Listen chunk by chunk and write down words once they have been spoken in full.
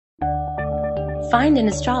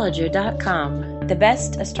FindAnAstrologer.com, the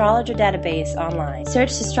best astrologer database online.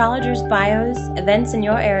 Search astrologers' bios, events in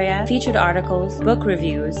your area, featured articles, book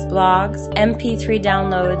reviews, blogs, MP3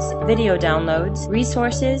 downloads, video downloads,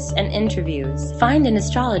 resources, and interviews.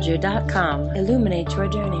 FindAnAstrologer.com. Illuminate your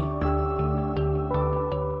journey.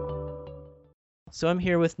 So I'm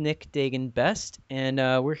here with Nick Dagan Best, and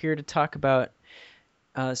we're here to talk about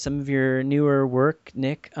some of your newer work,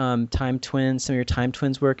 Nick, Time Twins, some of your Time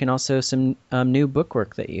Twins work, and also some new book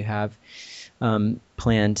work that you have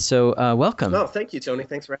planned. So welcome. Oh, thank you, Tony.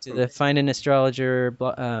 Thanks for having me. To the Find an Astrologer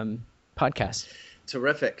podcast.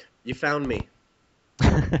 Terrific. You found me.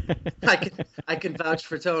 I can vouch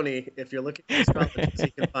for Tony. If you're looking for astrologers,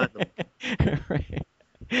 you can find them. Right.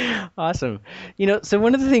 Awesome. So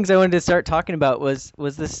one of the things I wanted to start talking about was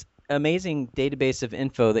this amazing database of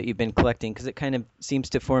info that you've been collecting, because it kind of seems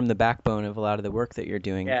to form the backbone of a lot of the work that you're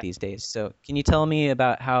doing these days. So can you tell me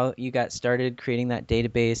about how you got started creating that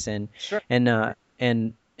database? And sure. And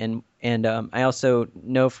I also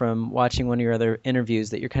know from watching one of your other interviews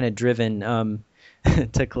that you're kind of driven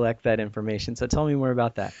to collect that information. So tell me more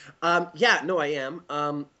about that. I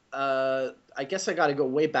am. I guess I got to go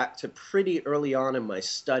way back to pretty early on in my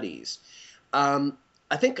studies. I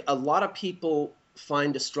think a lot of people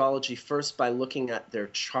find astrology first by looking at their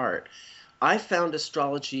chart. I found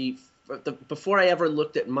astrology before I ever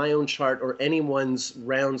looked at my own chart or anyone's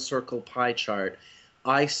round circle pie chart.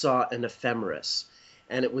 I saw an ephemeris,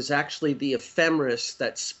 and it was actually the ephemeris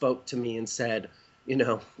that spoke to me and said,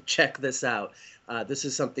 check this out. This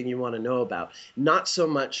is something you want to know about. Not so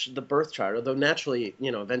much the birth chart, although naturally,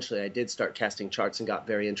 eventually I did start casting charts and got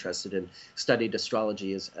very interested and studied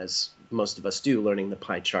astrology as most of us do, learning the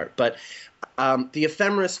pie chart. But the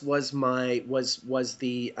ephemeris was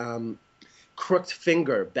the crooked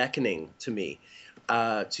finger beckoning to me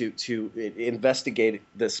to investigate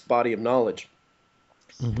this body of knowledge.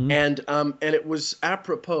 Mm-hmm. And it was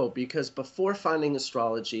apropos because before finding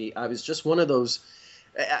astrology, I was just one of those.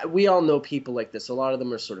 We all know people like this. A lot of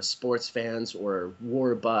them are sort of sports fans or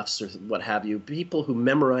war buffs or what have you, people who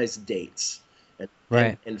memorize dates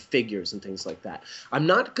and figures and things like that. I'm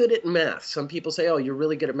not good at math. Some people say, oh, you're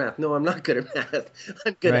really good at math. No, I'm not good at math.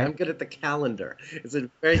 I'm good at the calendar. It's a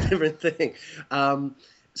very different thing.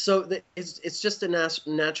 So it's just a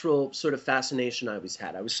natural sort of fascination I always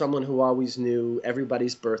had. I was someone who always knew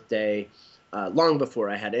everybody's birthday long before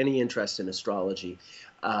I had any interest in astrology.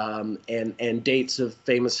 And dates of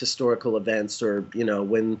famous historical events, or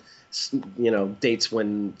dates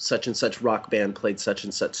when such and such rock band played such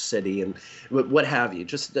and such city, and what have you.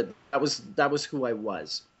 Just that was who I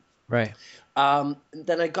was. Right.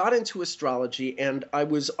 Then I got into astrology, and I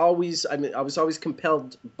was always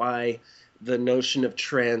compelled by the notion of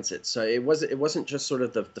transit. So it wasn't just sort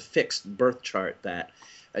of the fixed birth chart that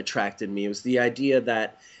attracted me. It was the idea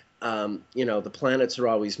that the planets are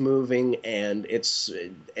always moving, and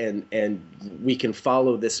and we can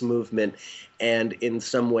follow this movement, and in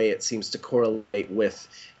some way it seems to correlate with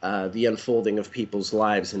the unfolding of people's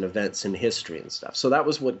lives and events in history and stuff. So that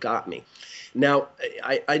was what got me. Now,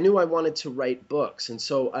 I knew I wanted to write books, and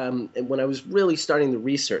so when I was really starting the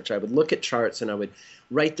research, I would look at charts and I would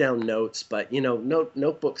write down notes, but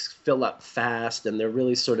notebooks fill up fast, and they're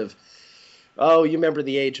really sort of, oh, you remember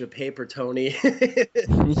the age of paper, Tony?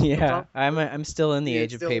 Yeah, I'm still in the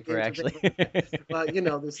age of paper, actually. Well,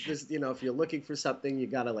 this if you're looking for something, you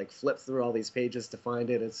gotta flip through all these pages to find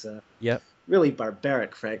it. It's really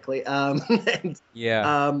barbaric, frankly. But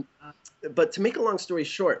to make a long story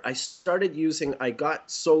short, I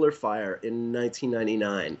got Solar Fire in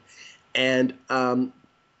 1999, and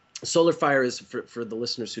Solar Fire is, for the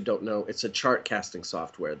listeners who don't know, it's a chart casting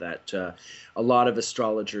software that a lot of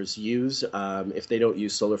astrologers use. If they don't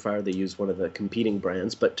use Solar Fire, they use one of the competing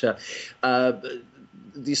brands. But the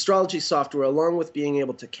astrology software, along with being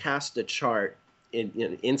able to cast a chart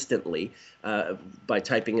instantly by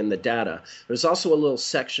typing in the data, there's also a little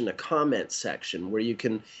section, a comment section, where you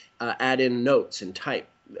can add in notes and type,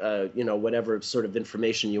 whatever sort of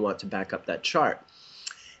information you want to back up that chart.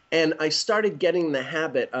 And I started getting the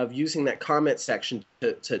habit of using that comment section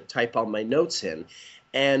to type all my notes in.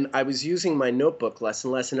 And I was using my notebook less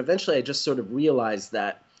and less. And eventually I just sort of realized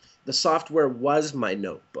that the software was my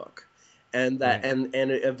notebook. And that and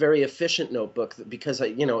a very efficient notebook, because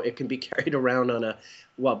it can be carried around on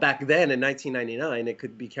back then in 1999, it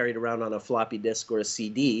could be carried around on a floppy disk or a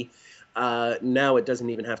CD. Now it doesn't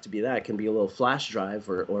even have to be that. It can be a little flash drive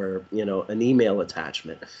or an email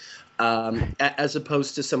attachment. As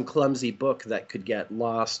opposed to some clumsy book that could get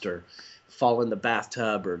lost or fall in the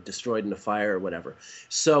bathtub or destroyed in a fire or whatever.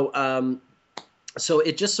 So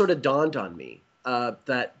it just sort of dawned on me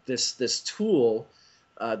that this tool,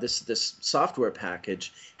 this software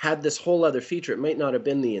package had this whole other feature. It might not have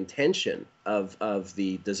been the intention of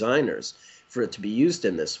the designers for it to be used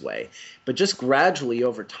in this way, but just gradually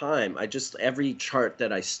over time, every chart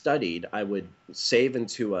that I studied, I would save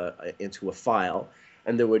into a file,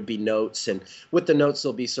 and there would be notes, and with the notes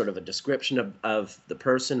there'll be sort of a description of the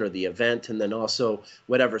person or the event, and then also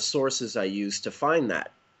whatever sources I used to find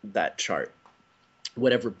that chart,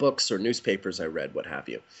 whatever books or newspapers I read, what have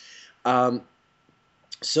you.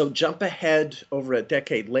 So jump ahead over a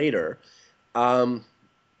decade later,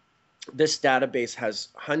 this database has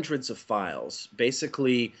hundreds of files.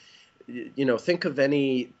 Basically, think of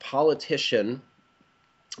any politician,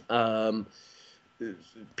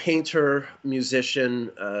 painter,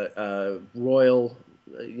 musician, royal,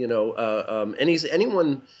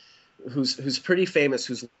 anyone who's pretty famous,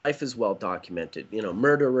 whose life is well documented,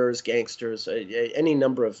 murderers, gangsters, any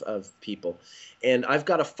number of people. And I've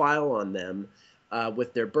got a file on them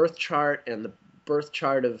with their birth chart and the birth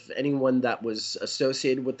chart of anyone that was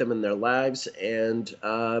associated with them in their lives, and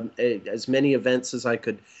as many events as I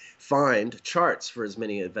could find, charts for as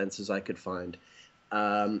many events as I could find.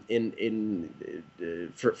 For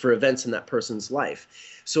events in that person's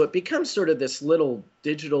life. So it becomes sort of this little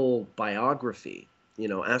digital biography,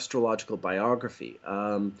 astrological biography.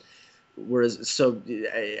 After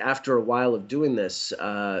a while of doing this,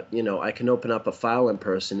 I can open up a file in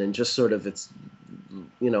person and just sort of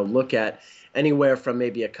look at anywhere from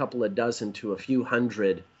maybe a couple of dozen to a few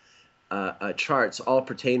hundred charts, all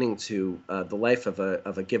pertaining to the life of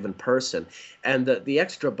a given person. And the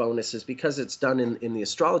extra bonus is, because it's done in the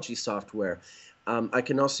astrology software, I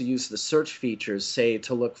can also use the search features, say,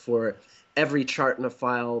 to look for every chart in a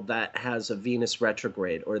file that has a Venus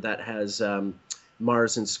retrograde, or that has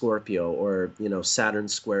Mars in Scorpio, or Saturn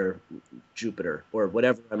square Jupiter, or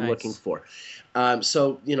whatever I'm looking for.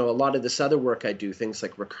 So a lot of this other work I do, things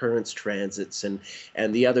like recurrence transits and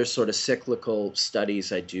the other sort of cyclical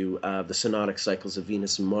studies I do, the synodic cycles of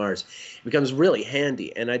Venus and Mars, it becomes really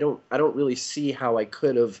handy. And I don't really see how I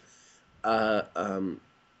could have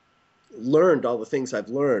learned all the things I've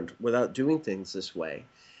learned without doing things this way.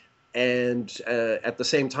 And at the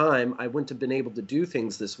same time, I wouldn't have been able to do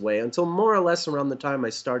things this way until more or less around the time I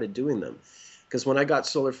started doing them. Because when I got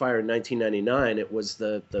Solar Fire in 1999, it was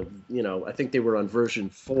I think they were on version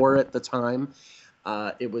 4 at the time.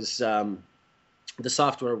 It was the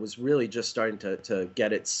software was really just starting to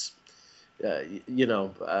get its,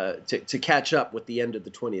 to catch up with the end of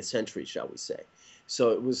the 20th century, shall we say.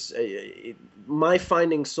 So it was my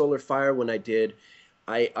finding Solar Fire when I did.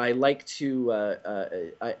 I like to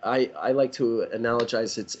I like to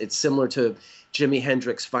analogize. It's similar to Jimi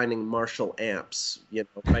Hendrix finding Marshall amps,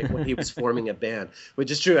 right when he was forming a band,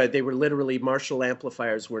 which is true. They were literally Marshall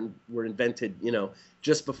amplifiers were invented,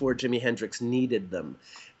 just before Jimi Hendrix needed them,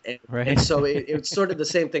 and, right. And so it's sort of the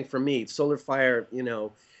same thing for me. Solar Fire,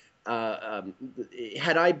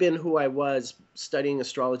 had I been who I was studying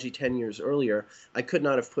astrology 10 years earlier, I could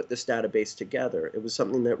not have put this database together. It was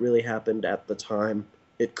something that really happened at the time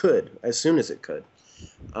it could, as soon as it could.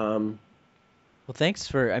 Well, thanks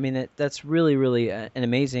for, that's really, really an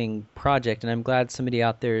amazing project, and I'm glad somebody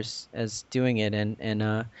out there is doing it,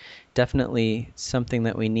 and definitely something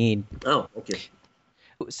that we need. Oh, okay.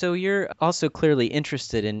 So you're also clearly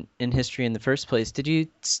interested in history in the first place. Did you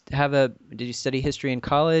study history in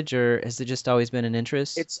college, or has it just always been an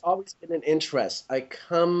interest? It's always been an interest. I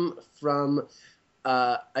come from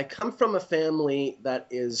a family that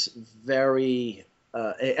is very,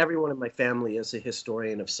 everyone in my family is a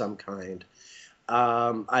historian of some kind.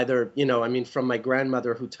 Either, from my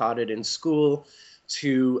grandmother who taught it in school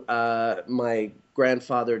to my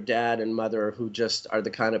grandfather, dad, and mother, who just are the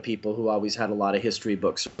kind of people who always had a lot of history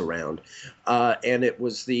books around. And it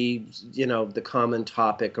was the common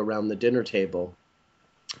topic around the dinner table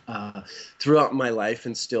throughout my life,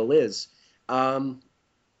 and still is.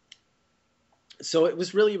 So it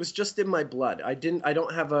was just in my blood. I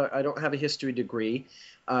don't have a history degree.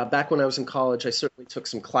 Back when I was in college, I certainly took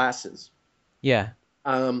some classes. Yeah.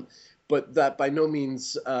 But that by no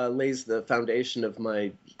means lays the foundation of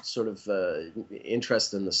my sort of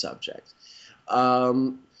interest in the subject.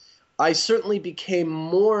 I certainly became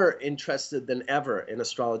more interested than ever in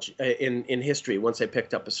astrology, in history, once I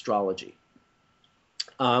picked up astrology.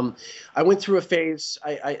 I went through a phase,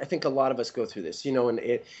 I think a lot of us go through this,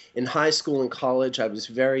 in high school and college, I was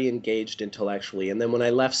very engaged intellectually. And then when I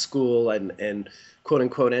left school and quote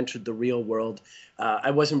unquote entered the real world,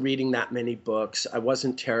 I wasn't reading that many books. I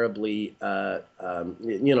wasn't terribly, I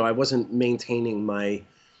wasn't maintaining my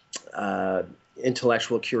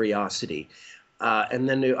intellectual curiosity. And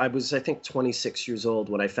then I was, I think, 26 years old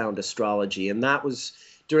when I found astrology. And that was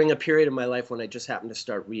during a period of my life when I just happened to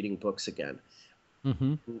start reading books again.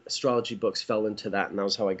 Mm-hmm. Astrology books fell into that, and that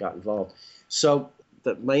was how I got involved. So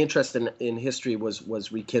my interest in history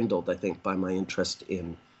was rekindled, I think, by my interest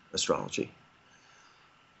in astrology.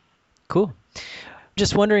 Cool.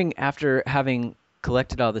 Just wondering, after having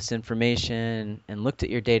collected all this information and looked at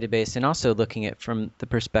your database, and also looking at from the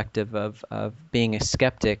perspective of being a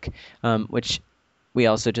skeptic, which we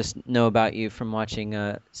also just know about you from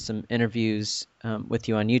watching some interviews with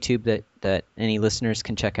you on YouTube that any listeners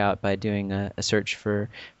can check out by doing a search for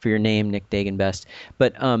your name, Nick Dagan Best.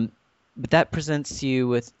 But that presents you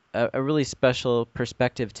with a really special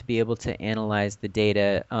perspective to be able to analyze the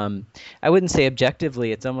data. I wouldn't say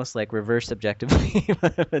objectively; it's almost like reverse objectively.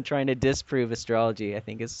 Trying to disprove astrology, I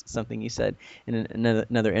think, is something you said in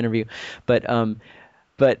another interview. But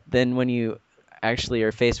then when you actually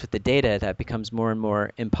are faced with the data, that becomes more and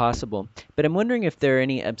more impossible. But I'm wondering if there are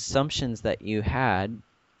any assumptions that you had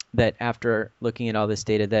that, after looking at all this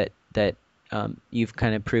data, that you've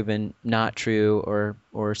kind of proven not true,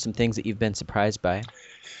 or some things that you've been surprised by.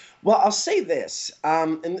 Well, I'll say this,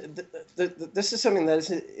 and this is something that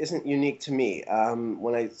isn't unique to me.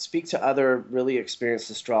 When I speak to other really experienced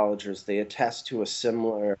astrologers, they attest to a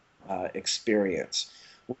similar experience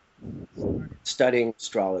studying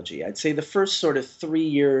astrology. I'd say the first sort of 4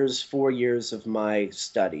 years of my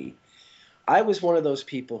study, I was one of those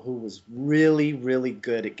people who was really, really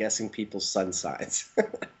good at guessing people's sun signs.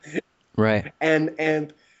 Right.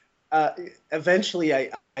 And eventually,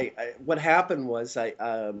 I what happened was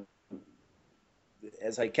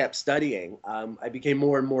as I kept studying, I became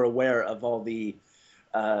more and more aware of all the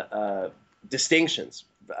distinctions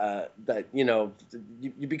that,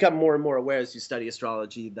 you become more and more aware as you study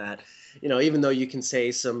astrology that, even though you can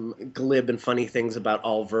say some glib and funny things about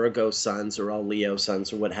all Virgo suns or all Leo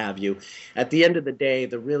suns or what have you, at the end of the day,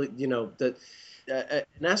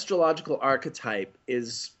 an astrological archetype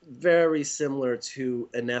is very similar to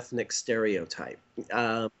an ethnic stereotype.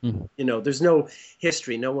 There's no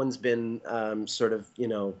history. No one's been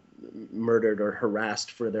murdered or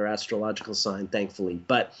harassed for their astrological sign, thankfully.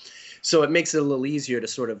 But so it makes it a little easier to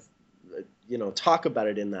sort of, talk about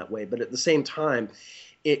it in that way. But at the same time,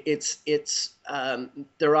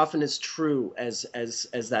 they're often as true as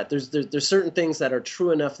that. There's certain things that are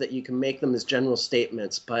true enough that you can make them as general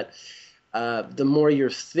statements, but the more you're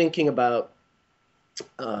thinking about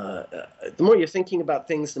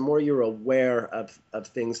things, the more you're aware of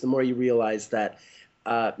things, the more you realize that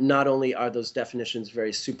not only are those definitions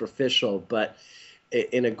very superficial, but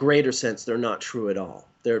in a greater sense, they're not true at all.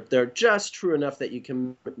 They're just true enough that you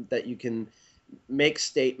can make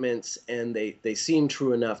statements, and they seem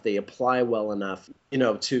true enough. They apply well enough, in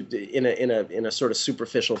a sort of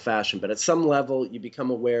superficial fashion. But at some level, you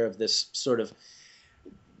become aware of this sort of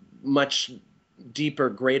much deeper,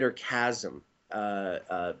 greater chasm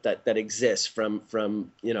that exists from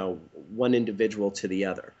one individual to the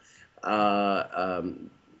other,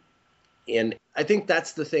 and I think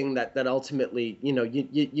that's the thing that ultimately,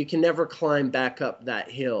 you can never climb back up that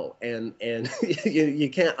hill, and you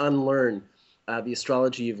can't unlearn the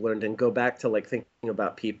astrology you've learned and go back to thinking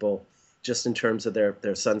about people just in terms of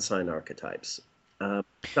their sun sign archetypes.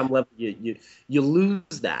 Some level, you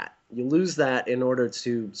lose that. You lose that in order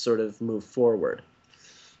to sort of move forward,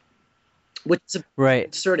 which is right.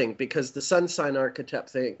 concerning, because the sun sign archetype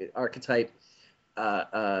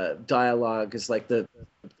dialogue is like the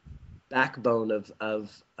backbone of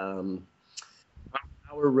our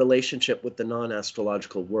relationship with the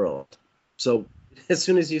non-astrological world. So as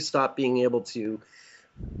soon as you stop being able to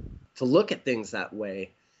look at things that way,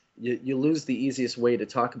 you lose the easiest way to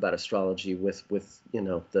talk about astrology with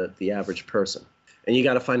the average person. And you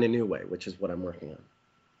got to find a new way, which is what I'm working on.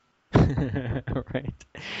 Right.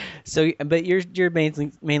 So, but you're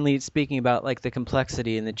mainly speaking about the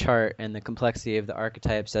complexity in the chart and the complexity of the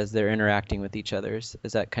archetypes as they're interacting with each other. Is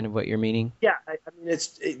that kind of what you're meaning? Yeah, I mean,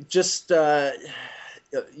 it's just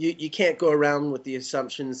you can't go around with the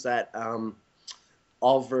assumptions that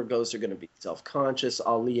all Virgos are going to be self-conscious,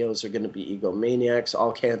 all Leos are going to be egomaniacs,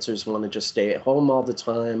 all Cancers want to just stay at home all the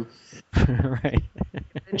time. Right.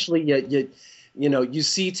 Eventually, you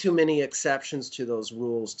see too many exceptions to those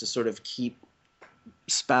rules to sort of keep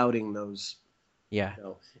spouting those. Yeah.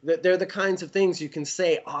 They're the kinds of things you can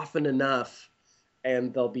say often enough,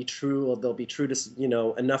 and they'll be true, or they'll be true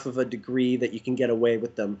to enough of a degree that you can get away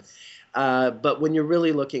with them. But when you're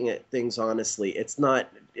really looking at things honestly, it's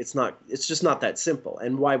just not that simple.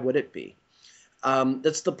 And why would it be?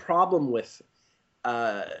 That's the problem with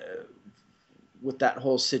with that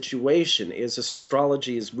whole situation is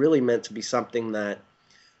astrology is really meant to be something that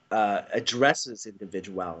addresses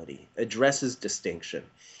individuality, addresses distinction.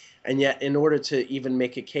 And yet, in order to even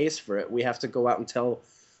make a case for it, we have to go out and tell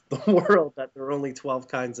the world that there are only 12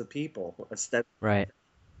 kinds of people. Right.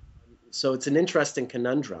 So it's an interesting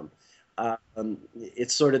conundrum.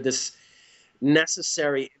 It's sort of this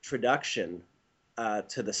necessary introduction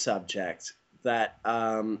to the subject that,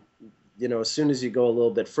 as soon as you go a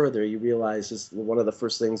little bit further, you realize is one of the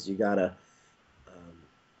first things you gotta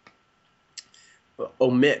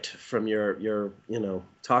omit from your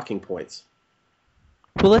talking points.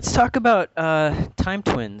 Well, let's talk about time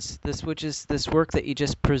twins. Which is this work that you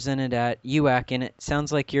just presented at UAC, and it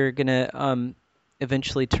sounds like you're gonna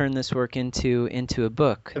eventually turn this work into a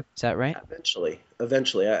book. Is that right?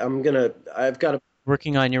 Eventually, I've got to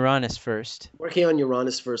working on Uranus first. Working on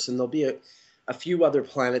Uranus first, and there'll be a few other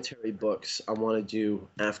planetary books I want to do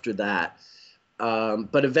after that.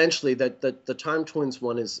 But eventually, the time twins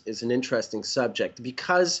one is an interesting subject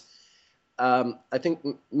because I think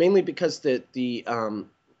mainly because the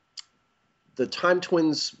time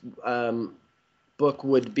twins book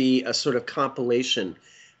would be a sort of compilation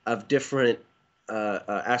of different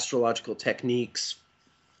astrological techniques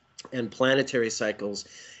and planetary cycles,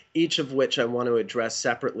 each of which I want to address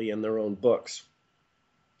separately in their own books.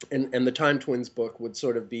 And the time twins book would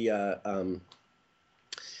sort of be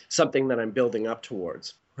something that I'm building up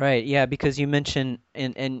towards. Right. Yeah, because you mentioned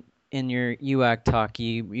in your UAC talk,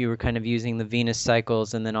 you were kind of using the Venus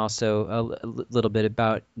cycles, and then also a little bit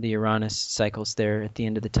about the Uranus cycles there at the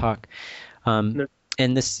end of the talk.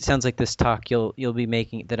 And this sounds like this talk you'll be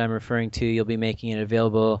making, that I'm referring to, you'll be making it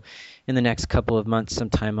available in the next couple of months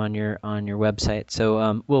sometime on your website.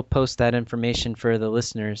 So we'll post that information for the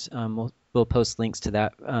listeners. We'll post links to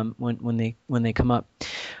that when they come up.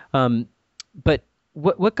 But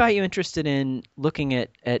what got you interested in looking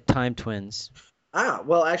at time twins?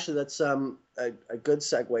 Well, actually, that's a good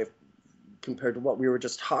segue compared to what we were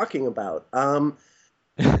just talking about.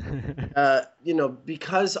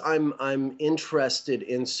 Because I'm interested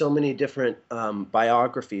in so many different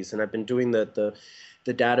biographies, and I've been doing the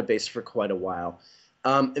database for quite a while.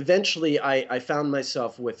 Eventually, I found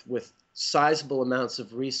myself with sizable amounts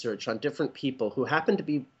of research on different people who happen to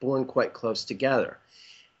be born quite close together.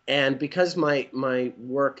 And because my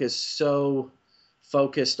work is so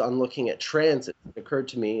focused on looking at transits, it occurred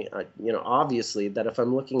to me, obviously, that if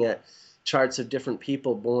I'm looking at charts of different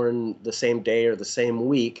people born the same day or the same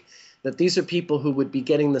week, that these are people who would be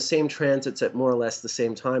getting the same transits at more or less the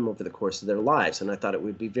same time over the course of their lives. And I thought it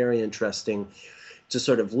would be very interesting to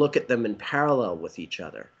sort of look at them in parallel with each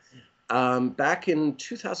other. Back in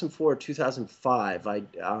 2004, 2005,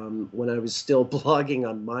 when I was still blogging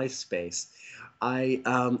on MySpace, I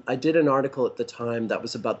did an article at the time that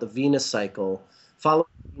was about the Venus cycle, following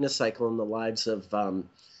the Venus cycle in the lives of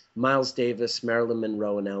Miles Davis, Marilyn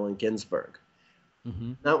Monroe, and Allen Ginsberg.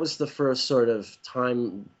 Mm-hmm. That was the first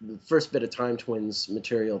first bit of time twins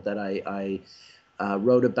material that I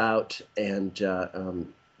wrote about and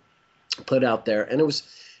put out there, and it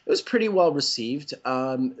was pretty well received.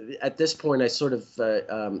 At this point, I sort of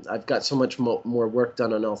I've got so much more work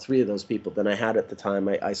done on all three of those people than I had at the time.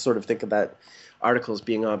 I sort of think of that article as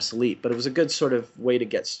being obsolete, but it was a good sort of way to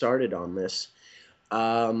get started on this.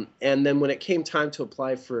 And then when it came time to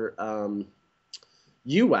apply for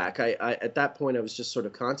UAC, I at that point I was just sort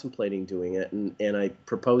of contemplating doing it, and I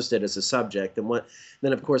proposed it as a subject. And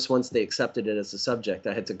then of course once they accepted it as a subject,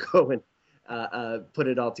 I had to go and put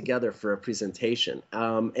it all together for a presentation.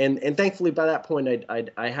 And thankfully by that point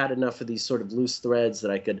I had enough of these sort of loose threads that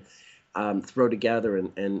I could throw together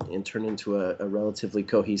and turn into a relatively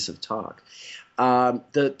cohesive talk.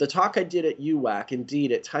 The talk I did at UAC,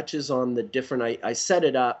 indeed, it touches on the different. I set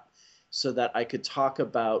it up so that I could talk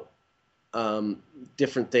about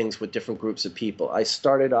different things with different groups of people. I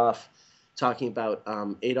started off talking about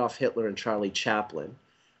Adolf Hitler and Charlie Chaplin,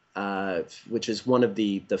 which is one of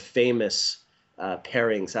the famous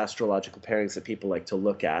pairings, astrological pairings that people like to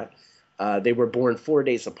look at. They were born 4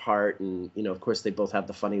 days apart, and of course, they both have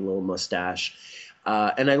the funny little mustache.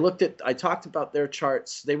 And I talked about their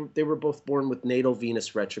charts. They were both born with natal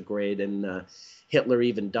Venus retrograde, and Hitler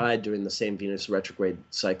even died during the same Venus retrograde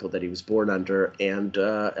cycle that he was born under. And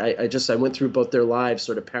I went through both their lives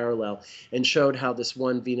sort of parallel and showed how this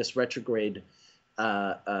one Venus retrograde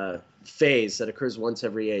phase that occurs once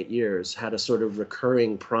every 8 years had a sort of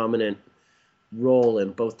recurring prominent role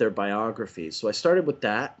in both their biographies. So I started with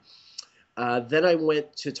that. Then I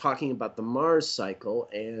went to talking about the Mars cycle,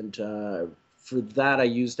 and for that, I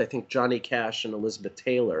used, I think, Johnny Cash and Elizabeth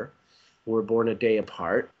Taylor, who were born a day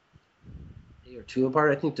apart. day or two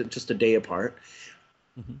apart. I think just a day apart.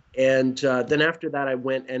 Hmm. And then after that, I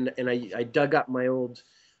went and I dug up my old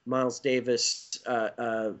Miles Davis,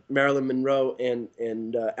 Marilyn Monroe,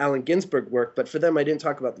 and Allen Ginsberg work. But for them, I didn't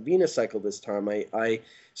talk about the Venus cycle this time. I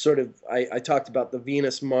talked about the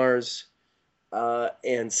Venus, Mars,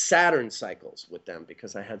 and Saturn cycles with them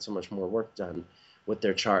because I had so much more work done with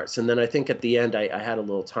their charts. And then I think at the end, I had a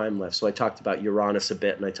little time left, so I talked about Uranus a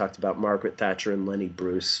bit, and I talked about Margaret Thatcher and Lenny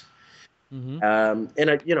Bruce. Hmm.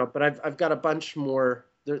 But I've got a bunch more.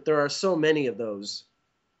 There are so many of those.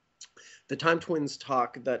 The Time Twins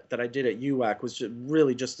talk that I did at UAC was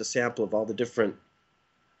really just a sample of all the different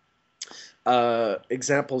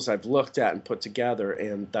examples I've looked at and put together,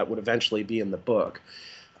 and that would eventually be in the book.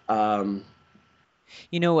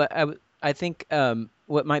 You know what? I think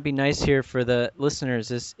what might be nice here for the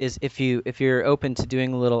listeners is if you're open to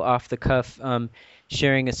doing a little off the cuff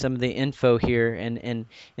sharing of some of the info here, and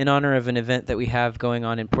in honor of an event that we have going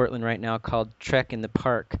on in Portland right now called Trek in the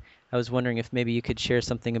Park. I was wondering if maybe you could share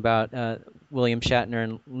something about William Shatner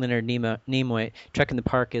and Leonard Nimoy. Trek in the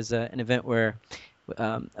Park is an event where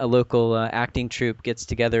a local acting troupe gets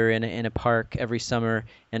together in a park every summer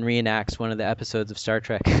and reenacts one of the episodes of Star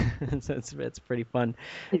Trek. So it's a pretty fun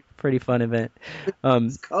event.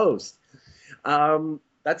 Coast.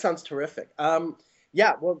 That sounds terrific.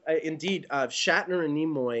 Indeed, Shatner and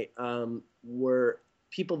Nimoy were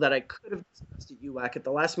people that I could have discussed at UAC. At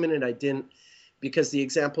the last minute, I didn't because the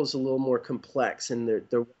example is a little more complex and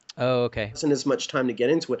there wasn't as much time to get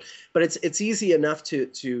into it. But it's easy enough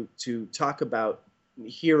to talk about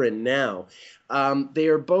here and now. They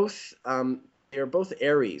are both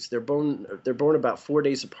Aries. They're born about 4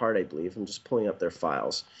 days apart, I believe. I'm just pulling up their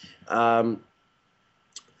files.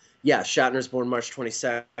 Shatner's born March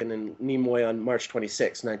 22nd and Nimoy on March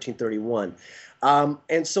 26, 1931.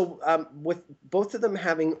 With both of them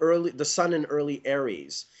having the sun in early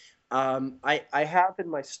Aries, I have in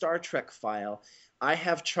my Star Trek file, I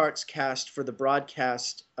have charts cast for the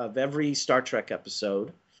broadcast of every Star Trek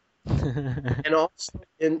episode. And also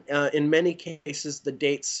in many cases the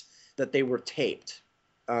dates that they were taped,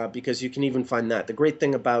 because you can even find that. The great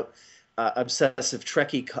thing about obsessive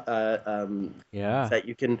Trekkie is that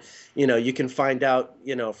you can find out,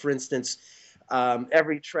 for instance,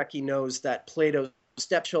 every Trekkie knows that Plato's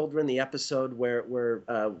Stepchildren, the episode where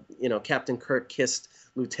Captain Kirk kissed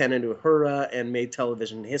Lieutenant Uhura and made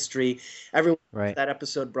television history. Everyone that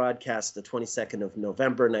episode broadcast the 22nd of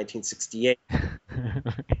November 1968.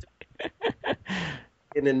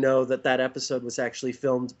 And know that episode was actually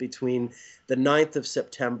filmed between the 9th of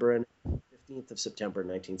September and 15th of September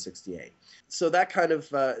 1968. So that kind of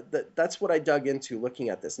that's what I dug into looking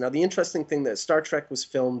at this. Now the interesting thing that Star Trek was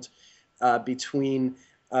filmed between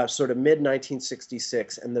sort of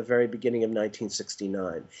mid-1966 and the very beginning of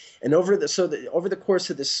 1969. And over the course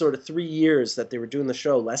of this sort of 3 years that they were doing the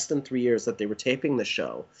show, less than 3 years that they were taping the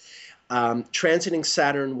show, transiting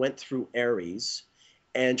Saturn went through Aries,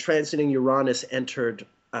 and transiting Uranus entered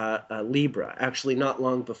Libra, actually not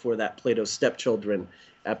long before that Plato's Stepchildren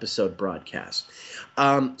episode broadcast.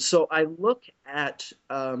 So I look at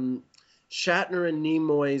Shatner and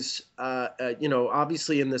Nimoy's,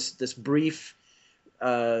 obviously in this brief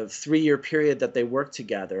 3-year period that they work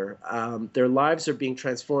together, their lives are being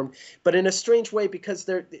transformed, but in a strange way because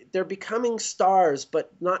they're becoming stars,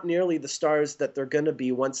 but not nearly the stars that they're going to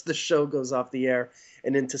be once the show goes off the air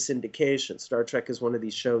and into syndication. Star Trek is one of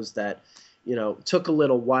these shows that, took a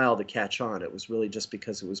little while to catch on. It was really just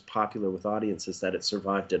because it was popular with audiences that it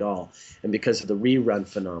survived at all, and because of the rerun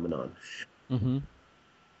phenomenon. Mm-hmm.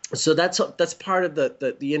 So that's part of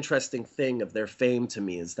the interesting thing of their fame to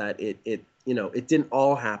me, is that it didn't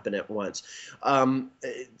all happen at once.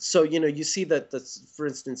 So you see that for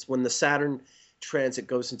instance, when the Saturn transit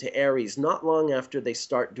goes into Aries, not long after they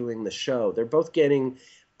start doing the show, they're both getting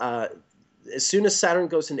as soon as Saturn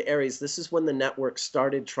goes into Aries, this is when the network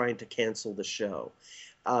started trying to cancel the show.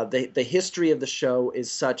 The history of the show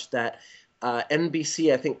is such that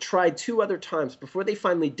NBC, I think, tried 2 other times before they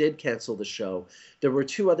finally did cancel the show. There were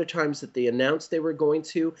 2 other times that they announced they were going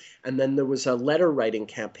to, and then there was a letter writing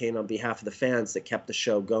campaign on behalf of the fans that kept the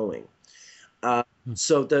show going.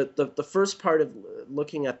 So the first part of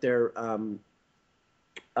looking at their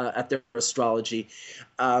astrology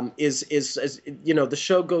is the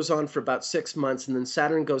show goes on for about 6 months, and then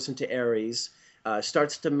Saturn goes into Aries.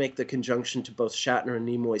 Starts to make the conjunction to both Shatner and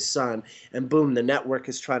Nimoy's sun, and boom, the network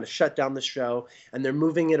is trying to shut down the show, and they're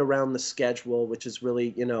moving it around the schedule, which is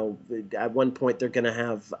really, at one point they're going to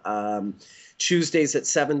have Tuesdays at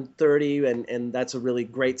 7:30, and that's a really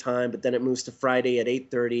great time, but then it moves to Friday at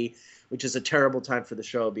 8:30, which is a terrible time for the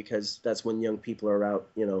show because that's when young people are out,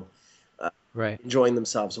 Right. enjoying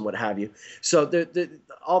themselves and what have you. So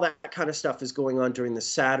all that kind of stuff is going on during the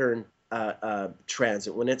Saturn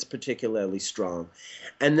transit when it's particularly strong.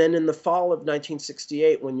 And then in the fall of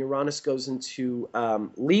 1968, when Uranus goes into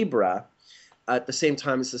Libra, at the same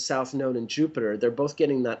time as the South Node in Jupiter, they're both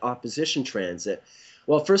getting that opposition transit.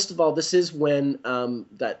 Well, first of all, this is when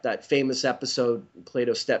that famous episode,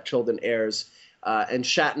 Plato's Stepchildren, airs, and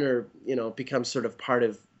Shatner, becomes sort of part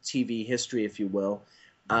of TV history, if you will,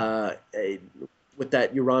 with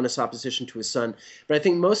that Uranus opposition to his sun. But I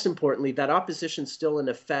think most importantly, that opposition's still in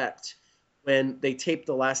effect when they tape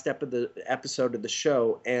the last episode of the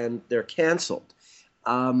show and they're canceled.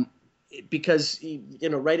 Because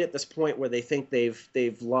right at this point where they think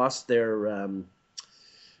they've lost their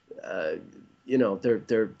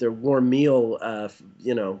their warm meal,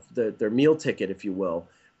 their meal ticket, if you will.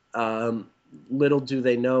 Little do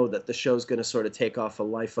they know that the show's going to sort of take off a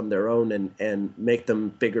life on their own and make them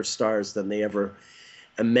bigger stars than they ever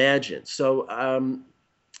imagined. So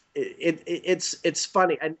it's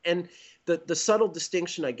funny, and the subtle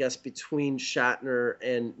distinction, I guess, between Shatner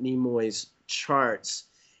and Nimoy's charts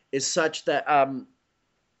is such that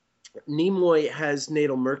Nimoy has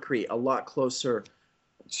natal Mercury a lot closer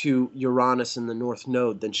to Uranus in the North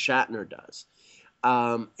Node than Shatner does,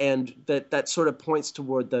 and that sort of points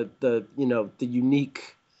toward the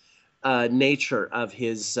unique nature of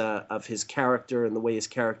his character and the way his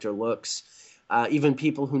character looks. Even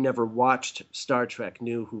people who never watched Star Trek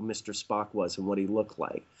knew who Mr. Spock was and what he looked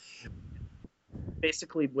like.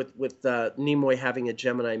 Basically, with Nimoy having a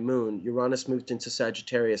Gemini moon, Uranus moved into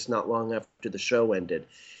Sagittarius not long after the show ended,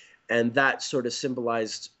 and that sort of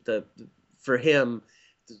symbolized for him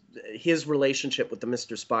his relationship with the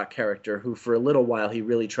Mr. Spock character, who for a little while he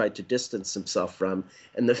really tried to distance himself from,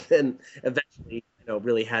 and then eventually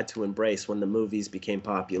really had to embrace when the movies became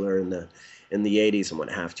popular in the 80s and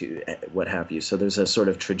what have you. So there's a sort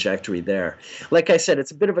of trajectory there. Like I said,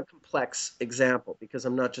 it's a bit of a complex example because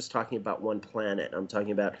I'm not just talking about one planet. I'm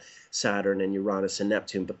talking about Saturn and Uranus and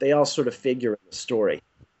Neptune, but they all sort of figure in the story.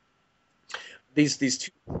 These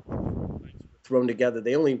two thrown together,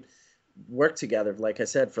 they only worked together, like I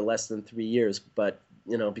said, for less than 3 years, but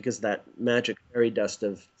because of that magic fairy dust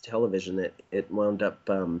of television, it wound up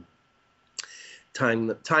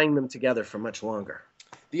tying them together for much longer.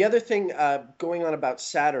 The other thing going on about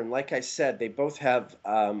Saturn, like I said, they both have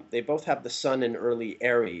the sun in early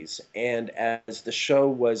Aries, and as the show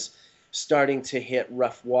was starting to hit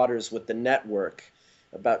rough waters with the network,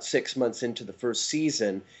 about 6 months into the first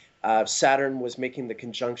season, Saturn was making the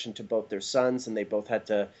conjunction to both their suns, and they both had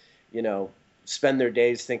to, spend their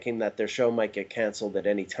days thinking that their show might get canceled at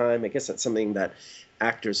any time. I guess that's something that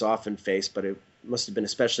actors often face, but it must have been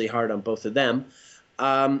especially hard on both of them.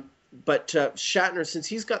 But Shatner, since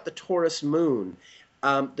he's got the Taurus moon,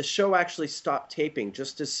 the show actually stopped taping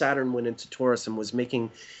just as Saturn went into Taurus and was making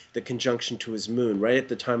the conjunction to his moon right at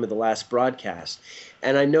the time of the last broadcast.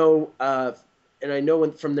 And I know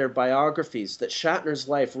from their biographies that Shatner's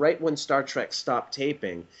life, right when Star Trek stopped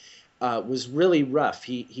taping, was really rough.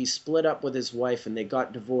 He split up with his wife and they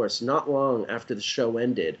got divorced not long after the show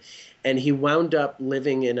ended, and he wound up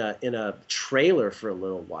living in a trailer for a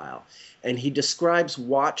little while. And he describes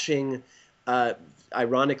watching,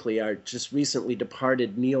 ironically, our just recently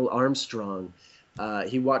departed Neil Armstrong.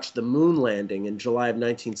 He watched the moon landing in July of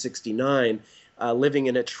 1969, living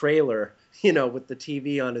in a trailer, with the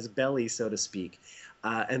TV on his belly, so to speak,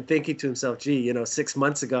 and thinking to himself, gee, 6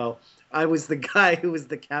 months ago, I was the guy who was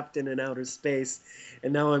the captain in outer space,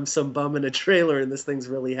 and now I'm some bum in a trailer, and this thing's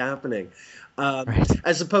really happening. Right.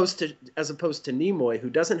 As opposed to Nimoy, who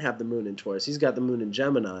doesn't have the moon in Taurus. He's got the moon in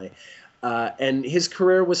Gemini, and his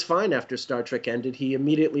career was fine after Star Trek ended. He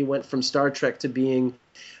immediately went from Star Trek to being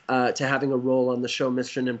to having a role on the show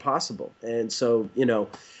Mission Impossible, and so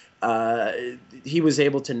he was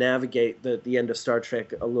able to navigate the end of Star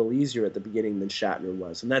Trek a little easier at the beginning than Shatner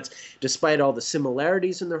was. And that's despite all the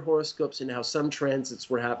similarities in their horoscopes and how some transits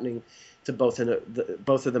were happening to both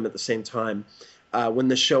of them at the same time. When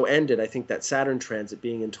the show ended, I think that Saturn transit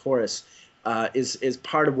being in Taurus is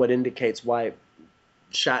part of what indicates why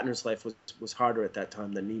Shatner's life was harder at that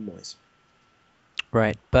time than Nimoy's.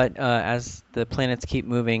 Right. But as the planets keep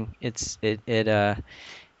moving, it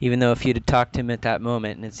even though if you'd have talked to him at that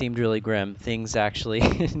moment and it seemed really grim, things actually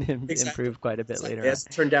improved quite a bit later. As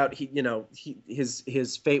it turned out,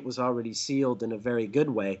 his fate was already sealed in a very good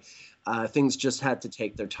way. Things just had to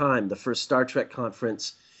take their time. The first Star Trek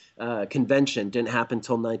convention didn't happen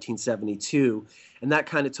until 1972, and that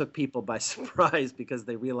kind of took people by surprise because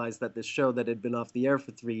they realized that this show that had been off the air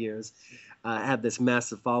for 3 years had this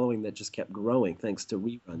massive following that just kept growing thanks to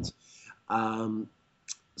reruns.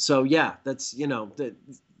 So yeah, that's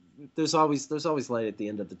there's always light at the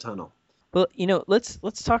end of the tunnel. Well,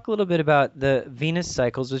 let's talk a little bit about the Venus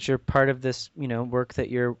cycles, which are part of this, work that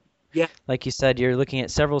you're, Yeah. like you said, you're looking at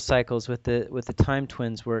several cycles with the time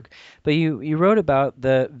twins work. But you wrote about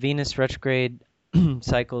the Venus retrograde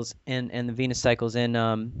cycles and the Venus cycles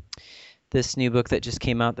in this new book that just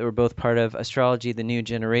came out that were both part of Astrology: The New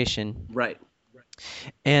Generation. Right.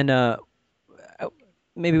 And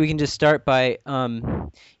maybe we can just start by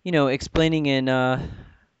explaining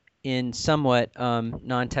in somewhat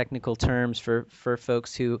non-technical terms for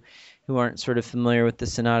folks who aren't sort of familiar with the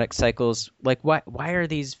synodic cycles, like why are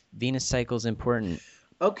these Venus cycles important?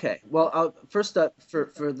 Okay. Well, first up,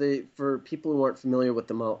 for people who aren't familiar with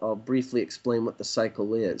them, I'll briefly explain what the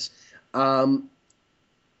cycle is. In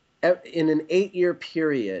an 8-year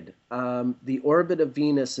period, the orbit of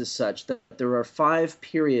Venus is such that there are 5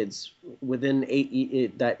 periods within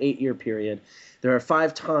that 8-year period. There are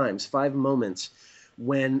 5 moments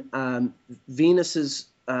when Venus's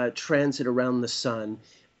transit around the sun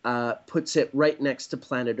puts it right next to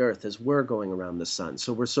planet Earth as we're going around the sun.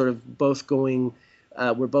 So we're sort of both going,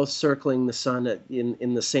 we're both circling the sun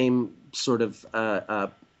in the same sort of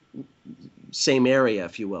same area,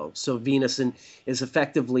 if you will. So Venus is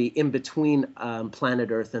effectively in between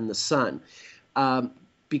planet Earth and the sun.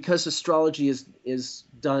 Because astrology is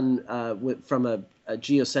done from a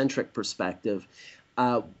geocentric perspective,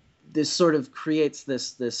 this sort of creates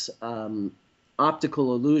this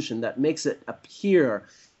optical illusion that makes it appear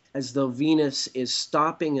as though Venus is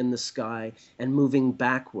stopping in the sky and moving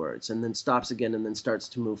backwards, and then stops again and then starts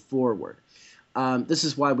to move forward. This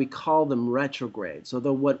is why we call them retrogrades,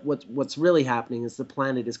 although what's really happening is the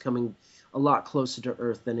planet is coming a lot closer to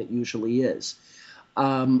Earth than it usually is.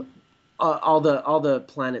 All the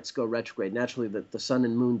planets go retrograde. Naturally, the sun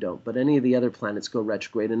and moon don't, but any of the other planets go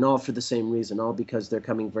retrograde, and all for the same reason, all because they're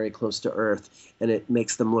coming very close to Earth, and it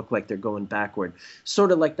makes them look like they're going backward.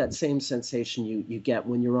 Sort of like that same sensation you get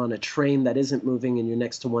when you're on a train that isn't moving and you're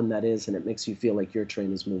next to one that is, and it makes you feel like your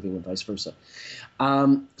train is moving and vice versa.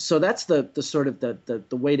 So that's the sort of the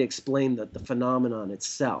way to explain the phenomenon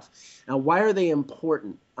itself. Now, why are they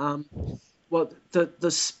important? Well,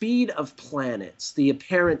 the speed of planets, the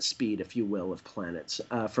apparent speed, if you will, of planets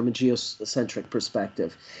from a geocentric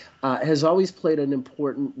perspective, has always played an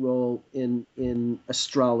important role in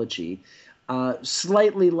astrology.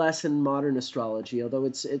 Slightly less in modern astrology, although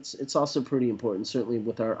it's also pretty important, certainly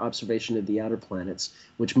with our observation of the outer planets,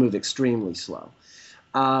 which move extremely slow.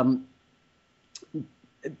 But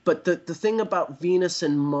the thing about Venus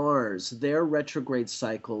and Mars, their retrograde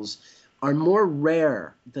cycles are more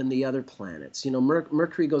rare than the other planets.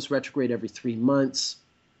 Mercury goes retrograde every 3 months.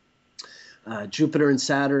 Jupiter and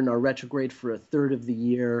Saturn are retrograde for a third of the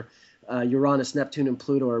year. Uranus, Neptune, and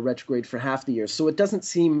Pluto are retrograde for half the year. So it doesn't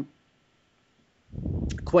seem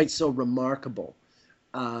quite so remarkable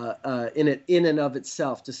in and of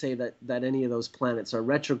itself to say that any of those planets are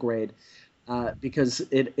retrograde because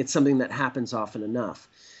it's something that happens often enough.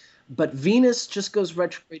 But Venus just goes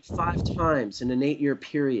retrograde 5 times in an 8-year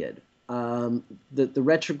period. The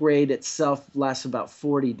retrograde itself lasts about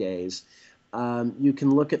 40 days. You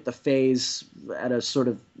can look at the phase at a sort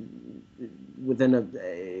of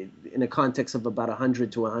in a context of about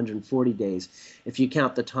 100 to 140 days, if you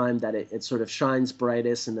count the time that it sort of shines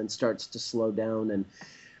brightest and then starts to slow down and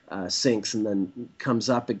sinks and then comes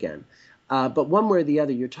up again. But one way or the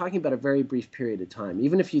other, you're talking about a very brief period of time.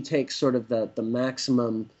 Even if you take sort of the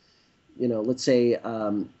maximum, let's say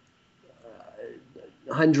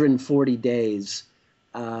 140 days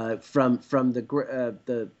from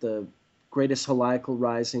the greatest heliacal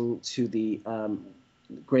rising to the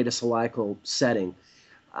greatest heliacal setting.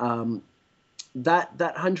 That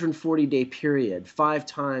 140-day period, 5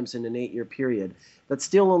 times in an 8-year period, that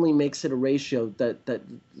still only makes it a ratio that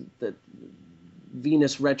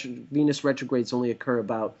Venus retrogrades only occur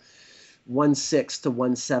about 1/6 to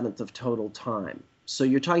 1/7 of total time. So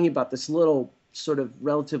you're talking about this little sort of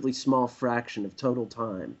relatively small fraction of total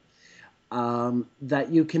time that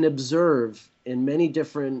you can observe in many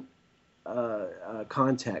different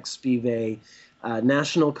contexts, be they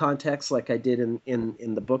national contexts, like I did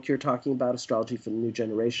in the book you're talking about, Astrology for the New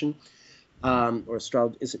Generation, or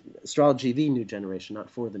Astrology the New Generation, not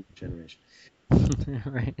for the New Generation.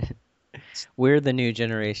 Right. We're the new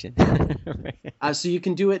generation. Right. So you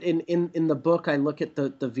can do it in the book. I look at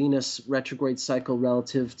the Venus retrograde cycle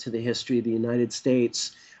relative to the history of the United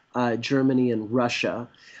States, Germany, and Russia.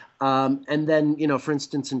 And then, for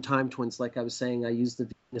instance, in Time Twins, like I was saying, I use the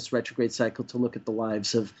Venus retrograde cycle to look at the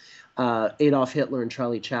lives of Adolf Hitler and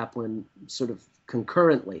Charlie Chaplin sort of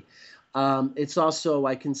concurrently. It's also,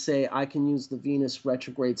 I can use the Venus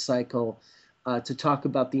retrograde cycle to talk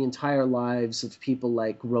about the entire lives of people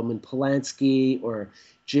like Roman Polanski or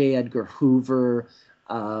J. Edgar Hoover,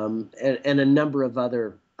 and a number of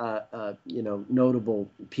other notable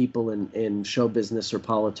people in show business or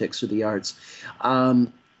politics or the arts.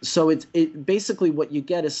 So it basically what you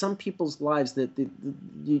get is some people's lives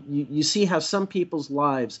you see how some people's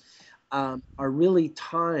lives are really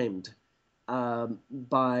timed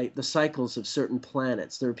by the cycles of certain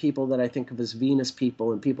planets. There are people that I think of as Venus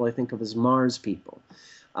people and people I think of as Mars people.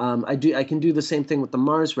 I can do the same thing with the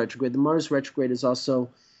Mars retrograde. The Mars retrograde is also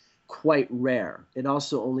quite rare. It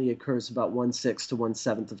also only occurs about 1/6 to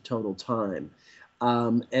 1/7 of total time.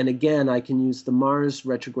 And again, I can use the Mars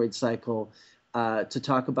retrograde cycle to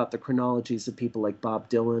talk about the chronologies of people like Bob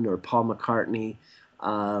Dylan or Paul McCartney,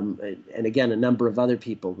 and again, a number of other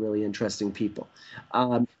people, really interesting people.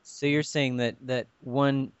 So you're saying that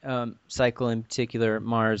one cycle in particular,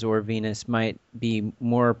 Mars or Venus, might be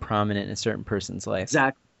more prominent in a certain person's life.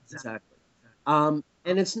 Exactly.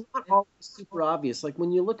 And it's not always super obvious. Like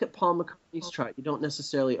when you look at Paul McCartney's chart, you don't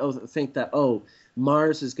necessarily think that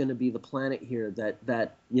Mars is going to be the planet here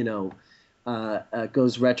that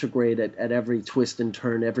goes retrograde at every twist and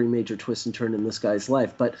turn, every major twist and turn in this guy's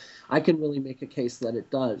life. But I can really make a case that it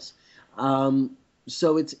does.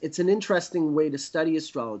 So it's an interesting way to study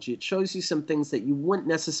astrology. It shows you some things that you wouldn't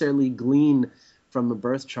necessarily glean from a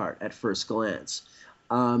birth chart at first glance.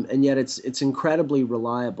 And yet it's incredibly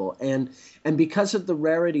reliable. And because of the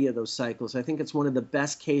rarity of those cycles, I think it's one of the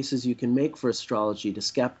best cases you can make for astrology to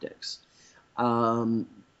skeptics.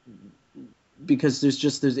 Because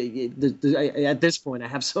at this point I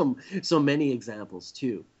have so many examples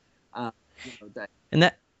too.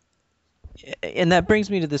 And that brings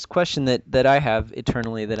me to this question that I have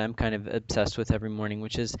eternally, that I'm kind of obsessed with every morning,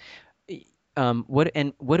 which is what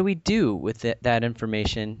do we do with that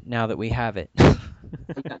information now that we have it?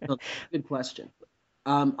 Yeah, no, good question.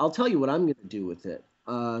 I'll tell you what I'm going to do with it.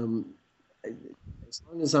 As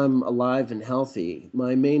long as I'm alive and healthy,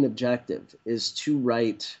 my main objective is to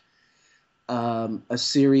write a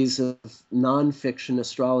series of nonfiction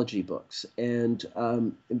astrology books. And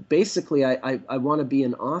basically, I want to be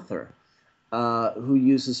an author who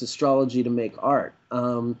uses astrology to make art.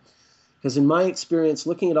 Because in my experience,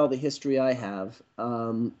 looking at all the history I have,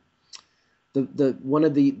 one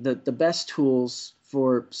of the best tools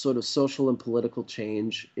for sort of social and political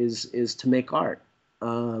change is to make art,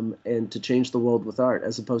 and to change the world with art,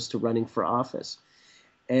 as opposed to running for office.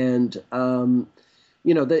 And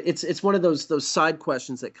it's one of those side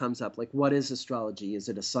questions that comes up, like, what is astrology? Is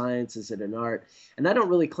it a science? Is it an art? And I don't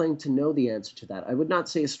really claim to know the answer to that. I would not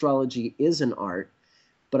say astrology is an art,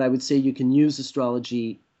 but I would say you can use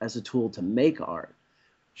astrology as a tool to make art.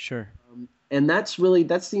 Sure. And that's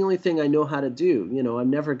the only thing I know how to do. I'm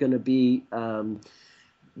never going to be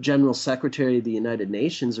General Secretary of the United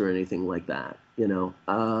Nations or anything like that.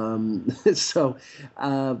 So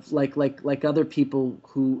like other people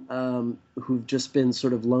who've just been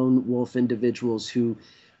sort of lone wolf individuals who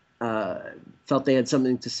felt they had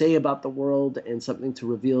something to say about the world and something to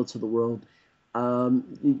reveal to the world.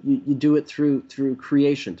 You do it through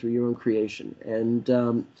creation, through your own creation,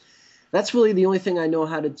 and that's really the only thing I know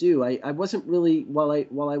how to do. I wasn't really, while I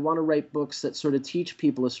want to write books that sort of teach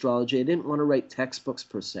people astrology, I didn't want to write textbooks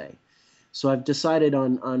per se. So I've decided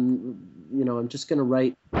on I'm just going to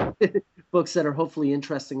write books that are hopefully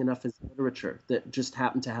interesting enough as literature that just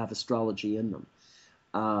happen to have astrology in them,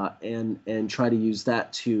 and try to use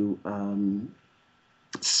that to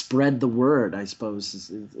spread the word, I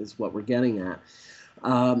suppose, is what we're getting at.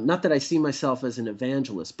 Not that I see myself as an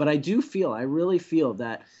evangelist, but I really feel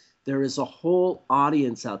that there is a whole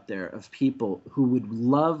audience out there of people who would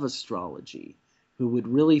love astrology, who would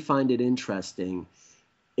really find it interesting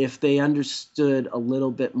if they understood a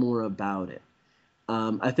little bit more about it.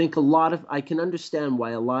 I think I can understand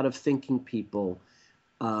why a lot of thinking people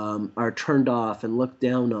are turned off and look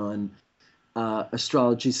down on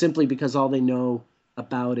astrology simply because all they know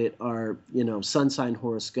about it are, sun sign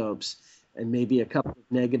horoscopes and maybe a couple of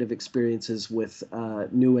negative experiences with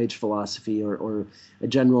New Age philosophy or a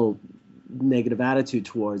general negative attitude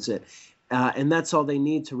towards it. And that's all they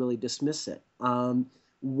need to really dismiss it.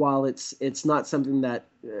 While it's not something that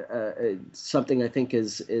something I think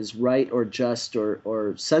is right or just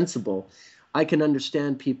or sensible, I can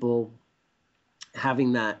understand people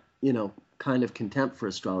having that, kind of contempt for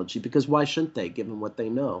astrology, because why shouldn't they, given what they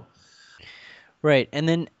know? Right. And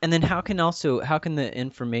then how can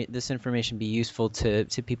this information be useful to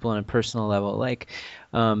people on a personal level? Like,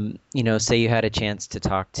 say you had a chance to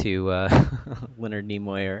talk to Leonard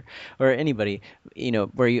Nimoy or anybody,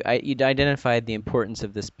 where you'd identified the importance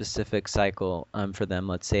of the specific cycle for them.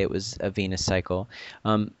 Let's say it was a Venus cycle.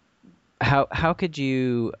 Um, how could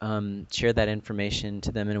you share that information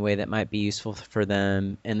to them in a way that might be useful for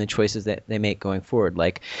them and the choices that they make going forward?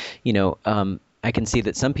 Like, I can see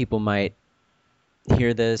that some people might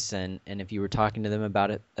hear this, and if you were talking to them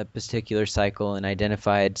about a particular cycle and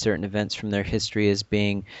identified certain events from their history as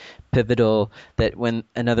being pivotal, that when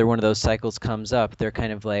another one of those cycles comes up, they're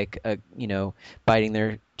kind of like,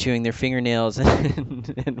 chewing their fingernails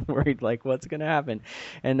and worried like what's going to happen.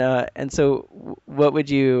 And so what would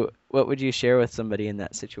you share with somebody in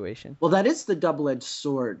that situation? Well, that is the double-edged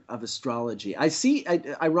sword of astrology.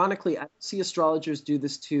 Ironically, I see astrologers do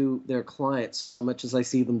this to their clients as much as I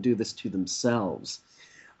see them do this to themselves.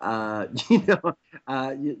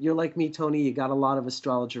 You're like me, Tony. You got a lot of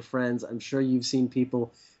astrologer friends. I'm sure you've seen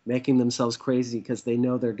people making themselves crazy because they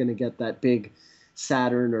know they're going to get that big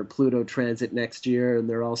Saturn or Pluto transit next year, and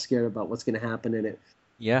they're all scared about what's going to happen in it.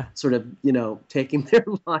 Yeah. Sort of, taking their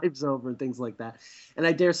lives over and things like that. And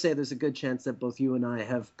I dare say there's a good chance that both you and I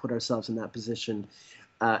have put ourselves in that position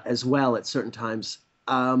as well at certain times.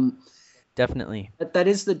 Definitely. But that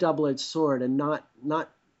is the double-edged sword, and not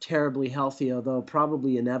terribly healthy, although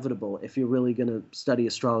probably inevitable if you're really going to study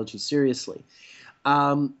astrology seriously.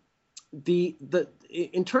 In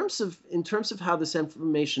terms of how this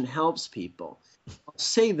information helps people, I'll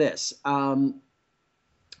say this: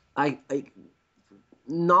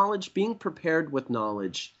 knowledge, being prepared with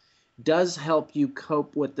knowledge, does help you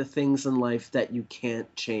cope with the things in life that you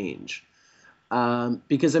can't change.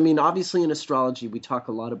 Because, obviously in astrology, we talk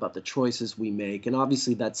a lot about the choices we make, and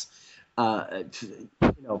obviously that's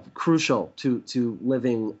crucial to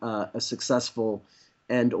living a successful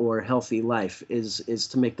and or healthy life is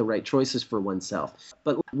to make the right choices for oneself.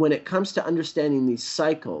 But when it comes to understanding these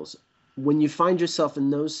cycles, when you find yourself in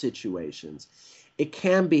those situations, it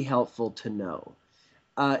can be helpful to know.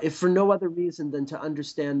 If for no other reason than to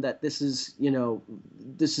understand that this is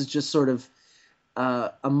just sort of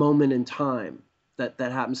a moment in time that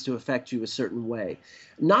happens to affect you a certain way.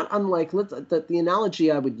 Not unlike the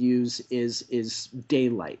analogy I would use is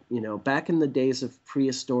daylight. Back in the days of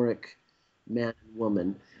prehistoric man and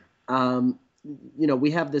woman,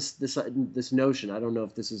 we have this notion. I don't know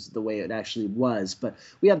if this is the way it actually was, but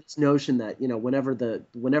we have this notion that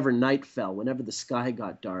whenever night fell, whenever the sky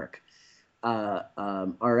got dark,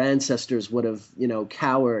 our ancestors would have,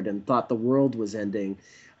 cowered and thought the world was ending.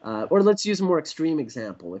 Or let's use a more extreme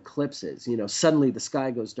example, eclipses. Suddenly the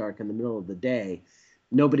sky goes dark in the middle of the day.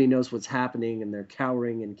 Nobody knows what's happening, and they're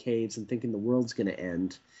cowering in caves and thinking the world's going to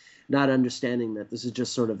end, not understanding that this is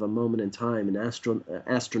just sort of a moment in time, an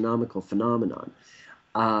astronomical phenomenon.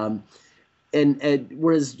 And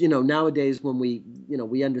whereas, nowadays when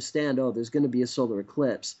we understand, there's going to be a solar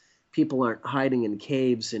eclipse, people aren't hiding in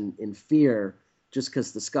caves in fear just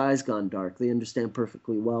because the sky's gone dark. They understand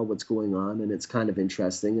perfectly well what's going on, and it's kind of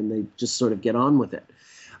interesting, and they just sort of get on with it.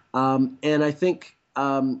 And I think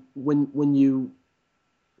when you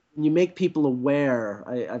make people aware,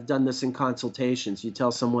 I've done this in consultations, you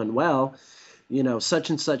tell someone, well, such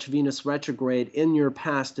and such Venus retrograde in your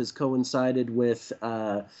past has coincided with,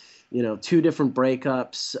 2 different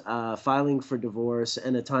breakups, filing for divorce,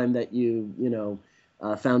 and a time that you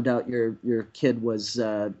found out your kid was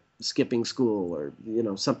skipping school or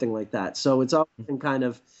something like that. So it's often kind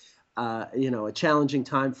of a challenging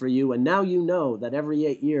time for you, and now you know that every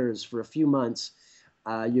 8 years for a few months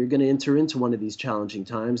you're going to enter into one of these challenging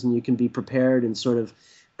times, and you can be prepared and sort of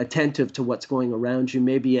attentive to what's going around you.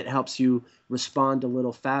 Maybe it helps you respond a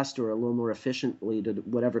little faster or a little more efficiently to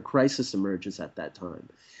whatever crisis emerges at that time.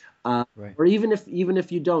 Right. Or even if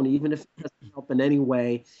you don't, even if it doesn't help in any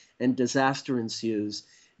way and disaster ensues,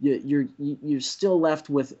 you're still left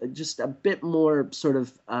with just a bit more sort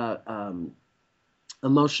of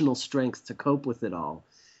emotional strength to cope with it all,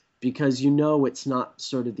 because it's not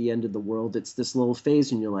sort of the end of the world. It's this little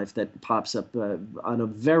phase in your life that pops up on a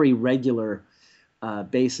very regular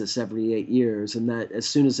basis every 8 years, and that as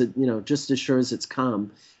soon as it, just as sure as it's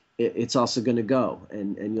come, it's also going to go,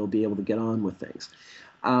 and you'll be able to get on with things.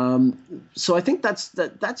 So I think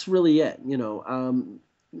that's really it.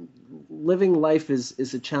 Living life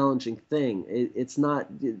is a challenging thing. It's not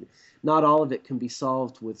all of it can be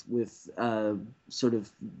solved with sort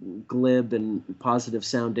of glib and positive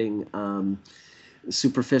sounding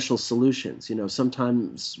superficial solutions.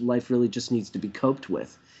 Sometimes life really just needs to be coped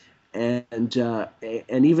with. And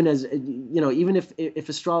even as even if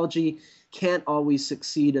astrology can't always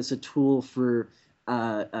succeed as a tool for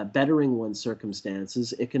bettering one's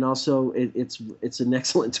circumstances, it can also it's an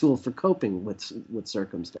excellent tool for coping with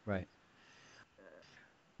circumstances. Right.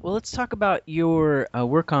 Well, let's talk about your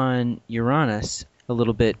work on Uranus a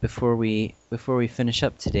little bit before we finish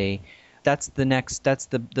up today. That's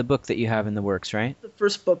the book that you have in the works, right? The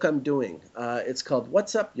first book I'm doing. It's called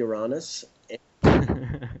 "What's Up, Uranus."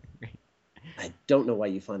 I don't know why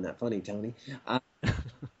you find that funny, Tony.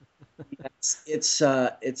 It's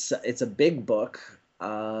a big book.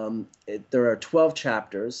 There are 12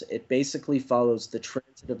 chapters. It basically follows the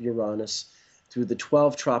transit of Uranus through the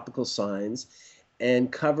 12 tropical signs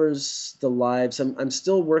and covers the lives. I'm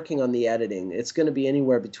still working on the editing. It's going to be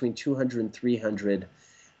anywhere between 200 and 300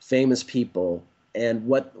 famous people and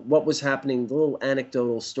what was happening, the little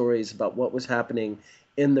anecdotal stories about what was happening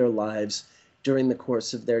in their lives during the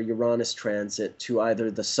course of their Uranus transit to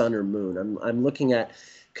either the sun or moon. I'm looking at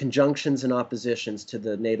conjunctions and oppositions to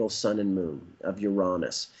the natal sun and moon of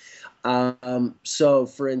Uranus. So,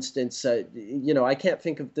 for instance, I can't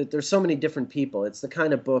think of that. There's so many different people. It's the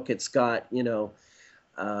kind of book. It's got,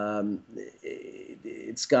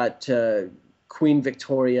 it's got Queen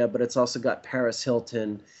Victoria, but it's also got Paris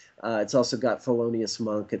Hilton. It's also got Thelonious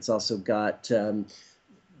Monk. It's also got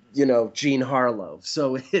Jean Harlow.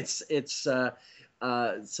 So it's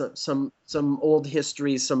some old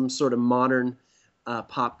history, some sort of modern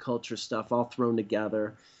pop culture stuff all thrown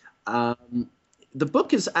together. The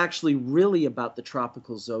book is actually really about the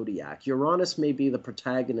tropical zodiac. Uranus may be the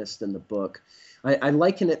protagonist in the book. I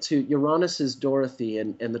liken it to Uranus is Dorothy,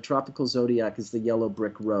 and the tropical zodiac is the yellow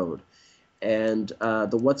brick road. And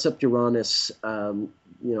the What's Up Uranus,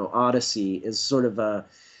 Odyssey is sort of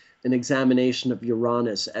an examination of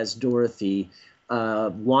Uranus as Dorothy,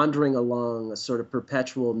 wandering along a sort of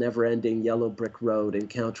perpetual, never-ending yellow brick road,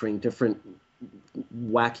 encountering different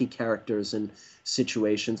wacky characters and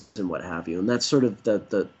situations and what have you. And that's sort of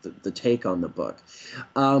the take on the book.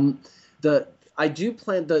 I do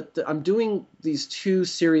plan I'm doing these two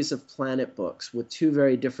series of planet books with two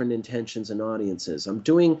very different intentions and audiences. I'm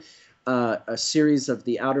doing a series of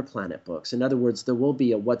the outer planet books. In other words, there will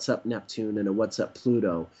be a What's Up Neptune and a What's Up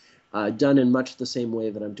Pluto, done in much the same way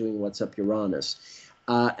that I'm doing What's Up Uranus.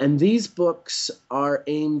 And these books are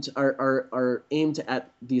aimed at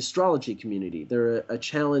the astrology community. They're a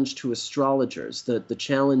challenge to astrologers. The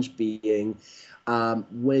challenge being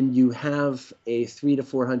when you have a 300 to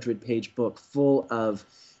 400 page book full of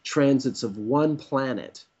transits of one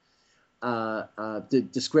planet, the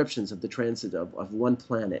descriptions of the transit of one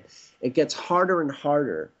planet, it gets harder and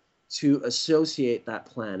harder to associate that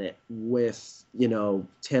planet with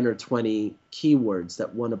 10 or 20 keywords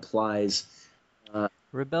that one applies.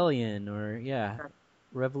 Rebellion or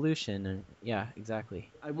revolution, and exactly.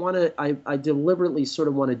 I deliberately sort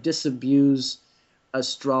of want to disabuse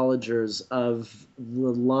astrologers of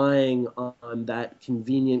relying on that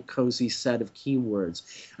convenient, cozy set of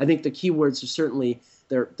keywords. I think the keywords are certainly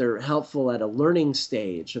they're helpful at a learning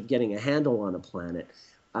stage of getting a handle on a planet.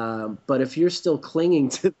 But if you're still clinging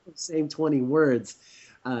to the same 20 words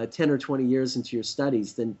 10 or 20 years into your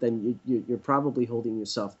studies, then you're probably holding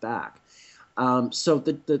yourself back. So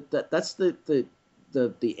that's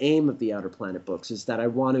the aim of the Outer Planet books, is that I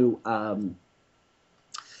want to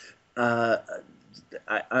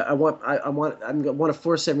I want to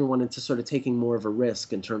force everyone into sort of taking more of a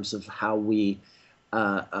risk in terms of how we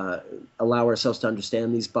allow ourselves to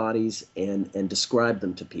understand these bodies and describe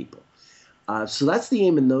them to people. So that's the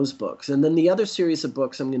aim in those books. And then the other series of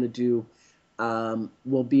books I'm going to do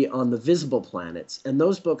will be on the visible planets. And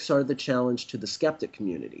those books are the challenge to the skeptic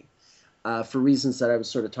community for reasons that I was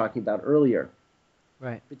sort of talking about earlier.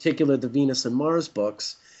 Right. In particular, the Venus and Mars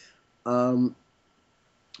books.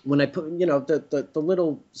 When I put, the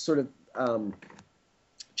little sort of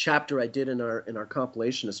chapter I did in our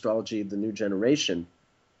compilation, Astrology of the New Generation,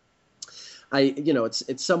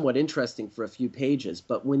 it's somewhat interesting for a few pages,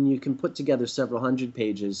 but when you can put together several hundred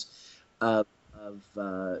pages of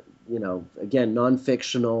again,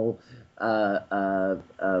 non-fictional,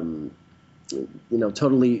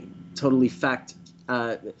 totally fact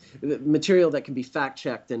material that can be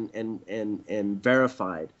fact-checked and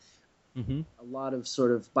verified. Mm-hmm. A lot of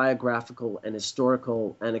sort of biographical and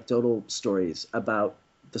historical anecdotal stories about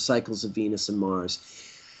the cycles of Venus and Mars.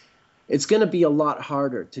 It's going to be a lot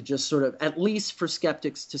harder to just sort of, at least for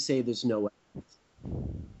skeptics, to say there's no evidence.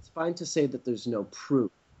 It's fine to say that there's no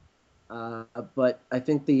proof. But I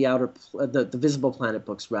think the visible planet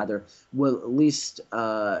books rather will at least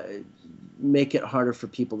make it harder for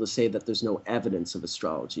people to say that there's no evidence of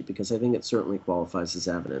astrology, because I think it certainly qualifies as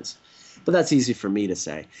evidence. But that's easy for me to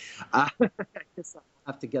say. I guess I'll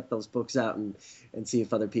have to get those books out and see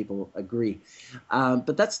if other people agree.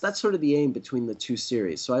 But that's sort of the aim between the two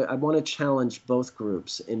series. So I want to challenge both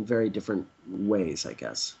groups in very different ways, I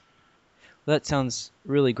guess. Well, that sounds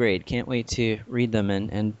really great. Can't wait to read them,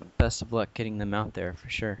 and best of luck getting them out there for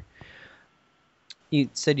sure. You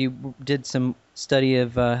said you did some study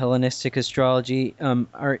of Hellenistic astrology.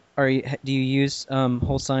 Do you use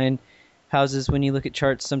whole sign houses when you look at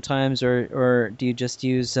charts sometimes, or do you just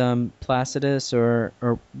use Placidus, or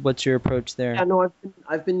what's your approach there? Yeah, no,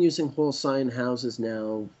 I've been using whole sign houses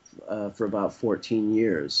now for about 14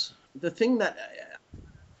 years. The thing that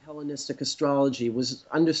Hellenistic astrology was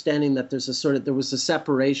understanding that there was a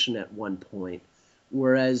separation at one point,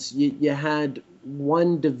 whereas you had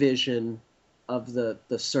one division of the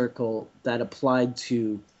circle that applied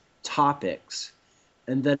to topics,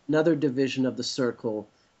 and then another division of the circle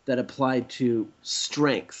that applied to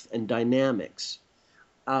strength and dynamics.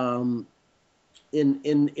 In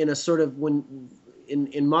a sort of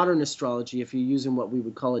in modern astrology, if you're using what we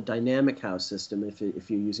would call a dynamic house system, if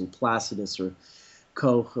you're using Placidus or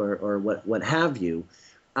Koch or what have you,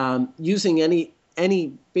 using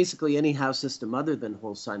basically any house system other than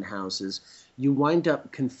whole sign houses, you wind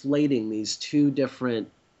up conflating these two different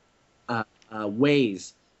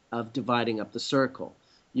ways of dividing up the circle.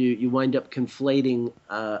 You wind up conflating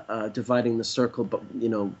dividing the circle, but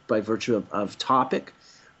by virtue of topic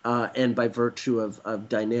and by virtue of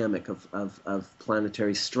dynamic of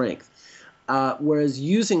planetary strength. Whereas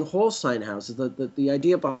using whole sign houses, the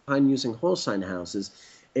idea behind using whole sign houses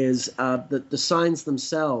is that the signs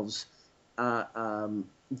themselves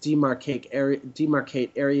demarcate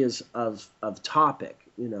areas of topic.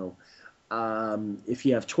 If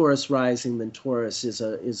you have Taurus rising, then Taurus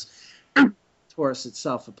Taurus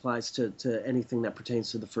itself applies to anything that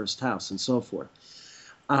pertains to the first house and so forth.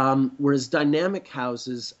 Whereas dynamic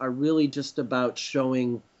houses are really just about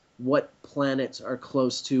showing what planets are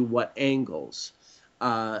close to what angles,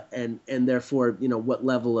 and therefore, what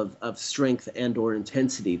level of strength and or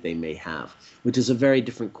intensity they may have, which is a very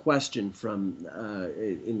different question from,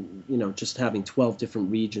 just having 12 different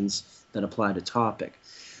regions that apply to topic.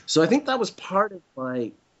 So I think that was part of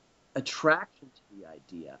my attraction to the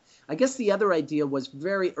idea. I guess the other idea was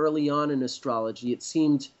very early on in astrology. It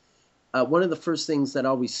seemed one of the first things that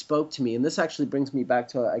always spoke to me, and this actually brings me back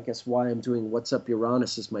to, I guess, why I'm doing What's Up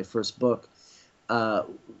Uranus as my first book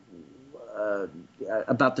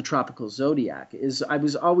about the tropical zodiac, is I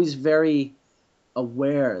was always very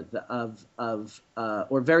aware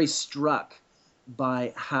or very struck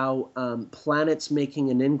by how planets making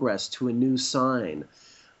an ingress to a new sign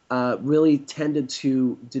really tended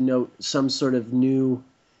to denote some sort of new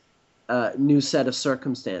set of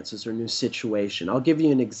circumstances or new situation. I'll give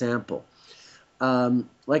you an example.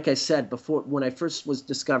 Like I said before, when I first was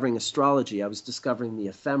discovering astrology, I was discovering the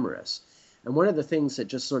ephemeris. And one of the things that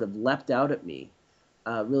just sort of leapt out at me,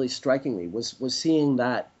 really strikingly, was seeing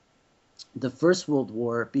that the First World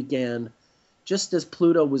War began just as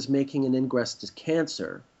Pluto was making an ingress to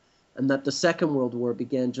Cancer, and that the Second World War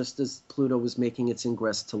began just as Pluto was making its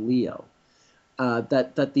ingress to Leo.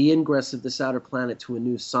 That the ingress of this outer planet to a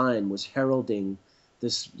new sign was heralding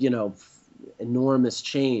this, enormous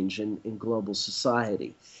change in global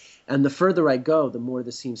society. And the further I go, the more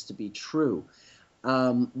this seems to be true.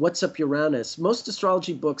 What's Up Uranus? Most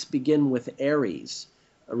astrology books begin with Aries,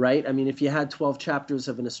 right? I mean, if you had 12 chapters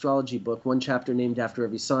of an astrology book, one chapter named after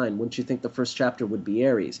every sign, wouldn't you think the first chapter would be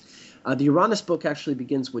Aries? The Uranus book actually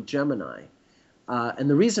begins with Gemini. And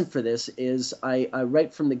the reason for this is I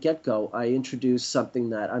right from the get-go, I introduced something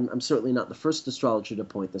that I'm certainly not the first astrologer to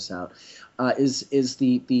point this out, is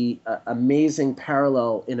the amazing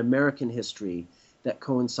parallel in American history that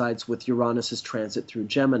coincides with Uranus's transit through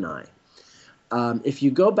Gemini. If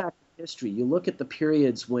you go back in history, you look at the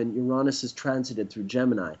periods when Uranus is transited through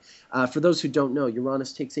Gemini. For those who don't know,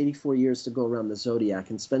 Uranus takes 84 years to go around the zodiac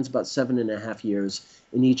and spends about 7.5 years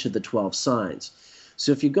in each of the 12 signs.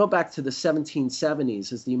 So if you go back to the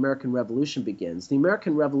 1770s as the American Revolution begins, the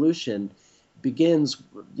American Revolution begins,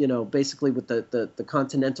 basically with the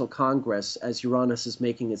Continental Congress as Uranus is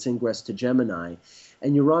making its ingress to Gemini.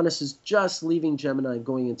 And Uranus is just leaving Gemini and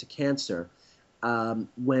going into Cancer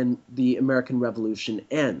when the American Revolution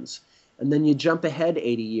ends. And then you jump ahead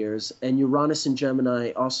 80 years, and Uranus and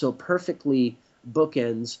Gemini also perfectly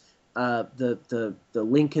bookends the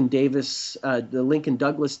Lincoln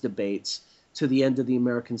Douglas debates to the end of the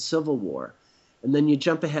American Civil War. And then you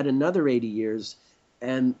jump ahead another 80 years,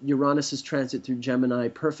 and Uranus's transit through Gemini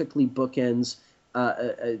perfectly bookends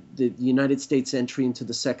the United States entry into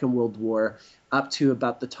the Second World War up to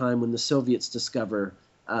about the time when the Soviets discover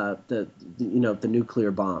the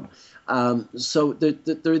nuclear bomb. So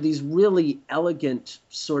there are these really elegant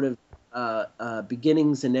sort of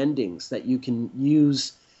beginnings and endings that you can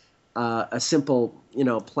use a simple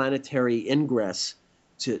planetary ingress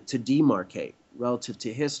to demarcate relative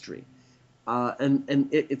to history. And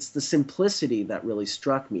it's the simplicity that really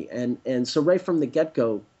struck me. And so right from the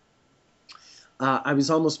get-go, I was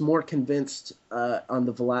almost more convinced on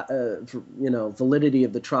the validity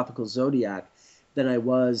of the tropical zodiac than I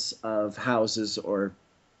was of houses or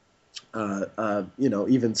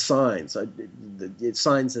even signs.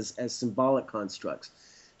 Signs as symbolic constructs.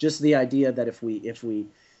 Just the idea that if we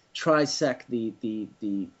trisect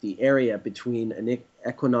the area between an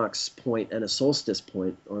equinox point and a solstice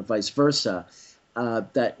point, or vice versa,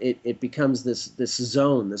 that it becomes this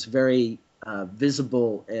zone, this very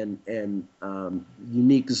visible and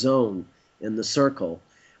unique zone in the circle,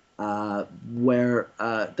 where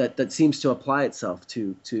that seems to apply itself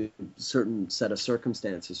to a certain set of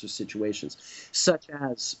circumstances or situations, such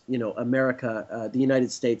as America, the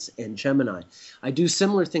United States, and Gemini. I do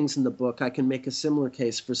similar things in the book. I can make a similar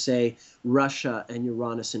case for, say, Russia and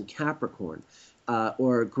Uranus in Capricorn,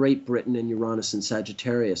 or Great Britain and Uranus in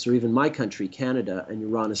Sagittarius, or even my country, Canada, and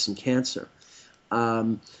Uranus in Cancer.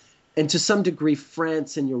 And to some degree,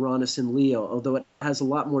 France and Uranus in Leo, although it has a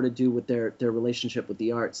lot more to do with their relationship with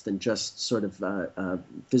the arts than just sort of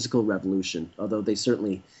physical revolution, although they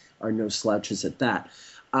certainly are no slouches at that.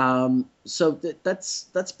 So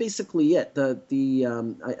that's basically it.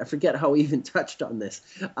 I forget how we even touched on this.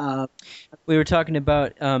 We were talking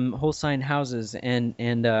about whole sign houses and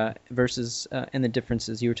versus and the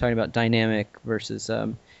differences. You were talking about dynamic versus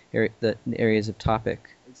the areas of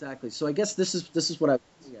topic. Exactly. So I guess this is what I was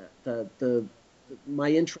looking at.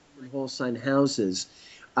 My interest in whole sign houses,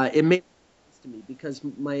 it made sense to me because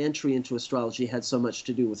my entry into astrology had so much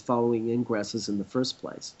to do with following ingresses in the first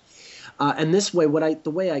place. And this way,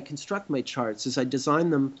 the way I construct my charts is I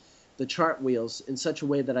design the chart wheels in such a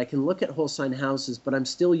way that I can look at whole sign houses, but I'm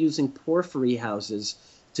still using porphyry houses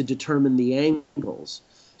to determine the angles.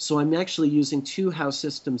 So I'm actually using two house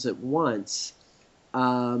systems at once,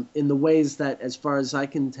 in the ways that, as far as I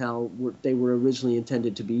can tell, they were originally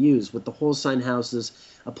intended to be used, with the whole sign houses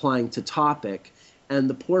applying to topic, and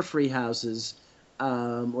the porphyry houses,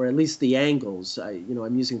 or at least the angles.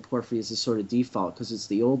 I'm using porphyry as a sort of default because it's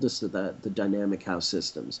the oldest of the dynamic house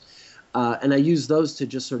systems, and I use those to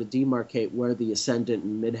just sort of demarcate where the ascendant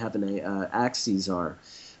and midheaven axes are,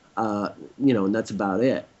 and that's about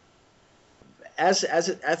it.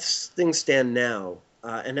 As things stand now.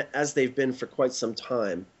 And as they've been for quite some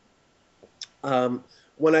time,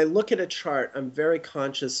 when I look at a chart, I'm very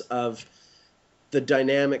conscious of the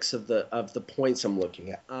dynamics of the points I'm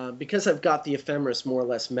looking at. Because I've got the ephemeris more or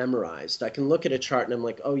less memorized, I can look at a chart and I'm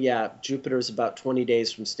like, oh yeah, Jupiter's about 20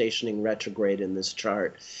 days from stationing retrograde in this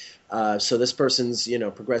chart. So this person's,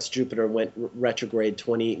 progressed Jupiter went retrograde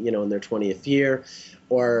in their 20th year,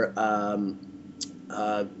 or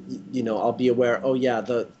I'll be aware, oh yeah,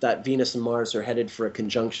 that Venus and Mars are headed for a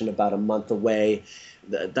conjunction about a month away.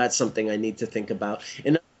 That's something I need to think about.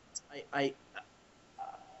 And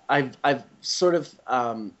I've sort of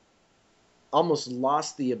almost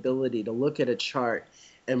lost the ability to look at a chart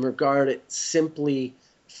and regard it simply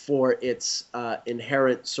for its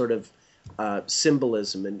inherent sort of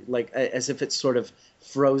symbolism, and like as if it's sort of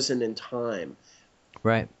frozen in time.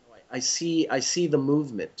 Right. I see the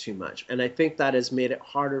movement too much, and I think that has made it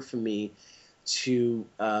harder for me to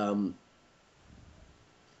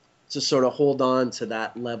sort of hold on to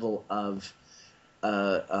that level of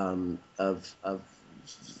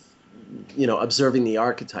observing the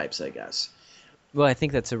archetypes, I guess. Well, I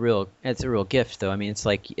think that's a real gift, though. I mean, it's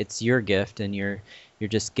like it's your gift, and you're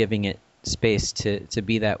just giving it space to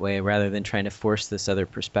be that way rather than trying to force this other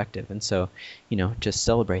perspective. And so, just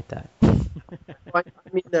celebrate that. I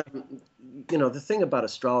mean, the thing about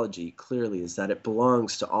astrology clearly is that it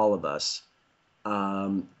belongs to all of us,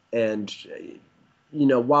 and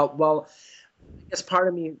while I guess part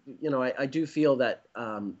of me, I do feel that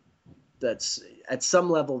that's at some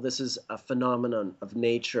level this is a phenomenon of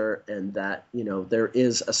nature, and that there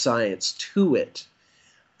is a science to it.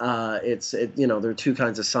 There are two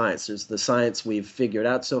kinds of science. There's the science we've figured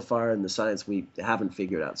out so far and the science we haven't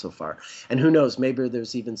figured out so far. And who knows, maybe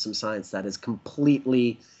there's even some science that is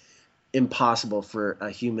completely impossible for a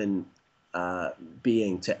human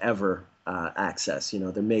being to ever access.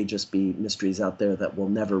 There may just be mysteries out there that we'll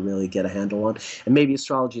never really get a handle on, and maybe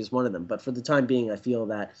astrology is one of them. But for the time being, I feel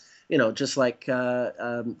that, just like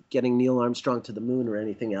getting Neil Armstrong to the moon or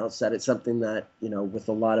anything else, that it's something that, with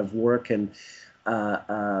a lot of work and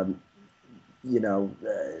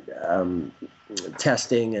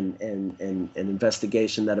testing and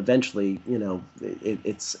investigation, that eventually,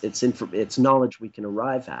 it's knowledge we can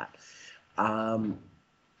arrive at.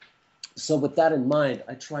 So with that in mind,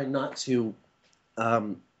 I try not to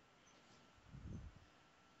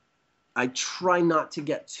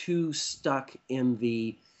get too stuck in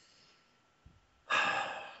the,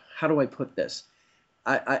 how do I put this?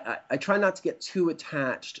 I try not to get too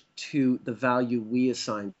attached to the value we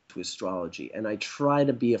assign to astrology, and I try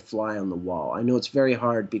to be a fly on the wall. I know it's very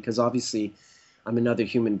hard because obviously I'm another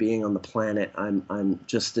human being on the planet. I'm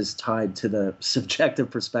just as tied to the subjective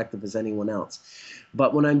perspective as anyone else.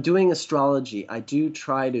 But when I'm doing astrology, I do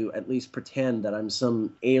try to at least pretend that I'm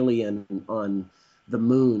some alien on the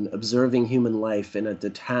moon observing human life in a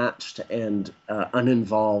detached and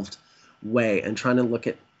uninvolved way, and trying to look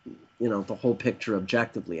at the whole picture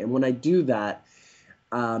objectively. And when I do that,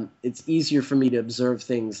 it's easier for me to observe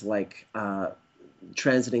things like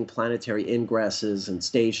transiting planetary ingresses and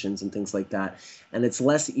stations and things like that. And it's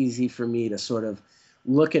less easy for me to sort of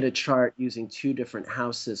look at a chart using two different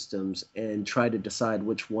house systems and try to decide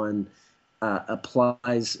which one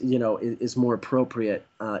applies, is more appropriate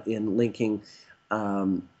in linking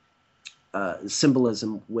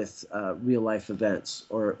symbolism with real life events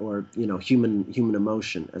or human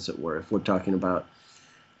emotion, as it were, if we're talking about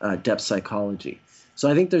depth psychology. So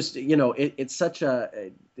I think there's, it's such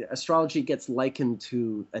astrology gets likened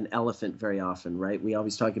to an elephant very often, right? We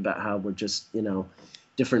always talk about how we're just,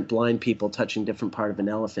 different blind people touching different part of an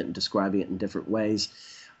elephant and describing it in different ways.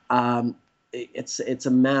 It's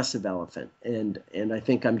a massive elephant, and I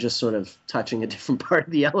think I'm just sort of touching a different part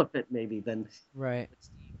of the elephant maybe than right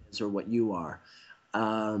or what you are.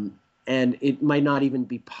 And it might not even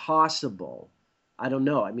be possible. I don't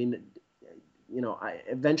know. I mean,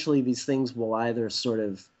 eventually these things will either sort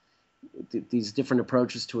of, these different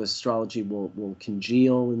approaches to astrology will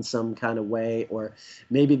congeal in some kind of way, or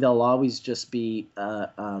maybe they'll always just be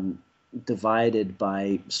divided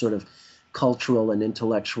by sort of cultural and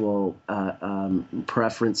intellectual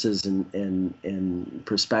preferences and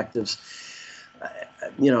perspectives.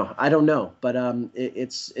 I don't know, but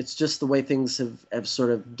it's just the way things have sort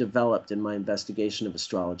of developed in my investigation of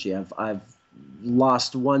astrology. I've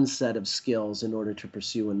lost one set of skills in order to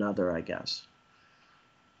pursue another, I guess.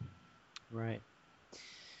 Right.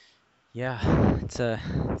 Yeah, it's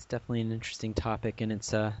definitely an interesting topic, and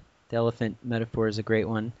the elephant metaphor is a great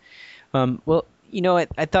one. Well,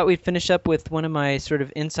 I thought we'd finish up with one of my sort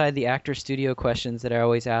of inside the actor studio questions that I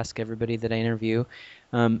always ask everybody that I interview,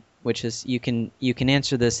 which is you can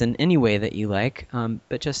answer this in any way that you like,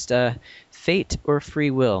 but just fate or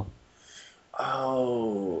free will.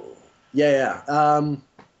 Oh, yeah.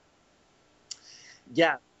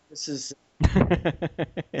 Yeah, this is.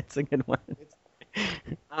 It's a good one.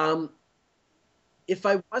 If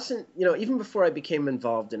I wasn't, even before I became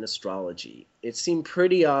involved in astrology, it seemed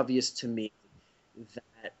pretty obvious to me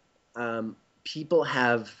that people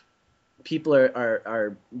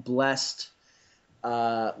are blessed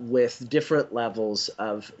with different levels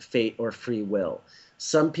of fate or free will.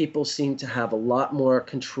 Some people seem to have a lot more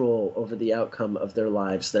control over the outcome of their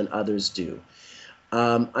lives than others do.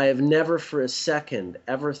 I have never for a second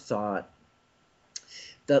ever thought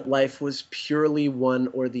that life was purely one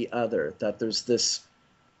or the other, that there's this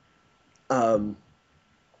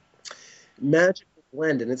magical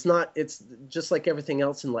blend, and it's just like everything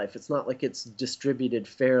else in life. It's not like it's distributed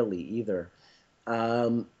fairly either.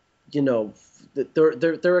 There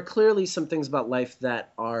are clearly some things about life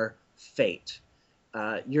that are fate.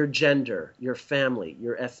 Your gender, your family,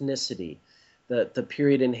 your ethnicity, the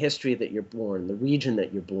period in history that you're born, the region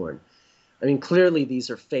that you're born. I mean, clearly these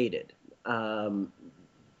are fated.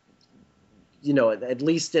 At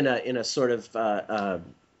least in a sort of.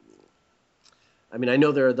 I mean, I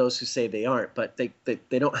know there are those who say they aren't, but they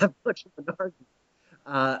don't have much of an argument.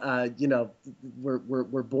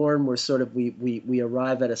 We're born. We're sort of we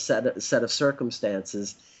arrive at a set of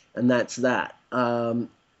circumstances, and that's that. And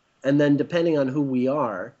then depending on who we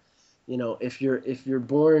are, if you're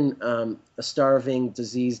born a starving,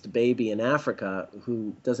 diseased baby in Africa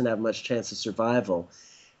who doesn't have much chance of survival,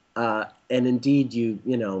 and indeed you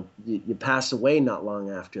pass away not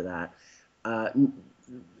long after that,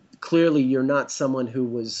 clearly you're not someone who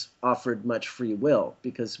was offered much free will,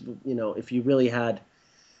 because if you really had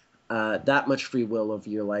that much free will over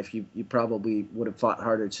your life, you probably would have fought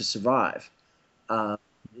harder to survive.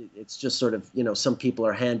 it's just sort of, some people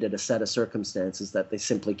are handed a set of circumstances that they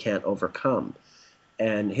simply can't overcome.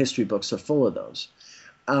 And history books are full of those.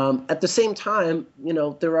 At the same time,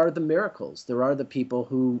 there are the miracles. There are the people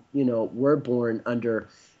who, were born under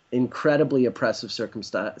incredibly oppressive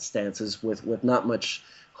circumstances with not much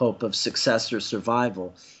hope of success or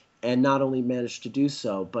survival, and not only managed to do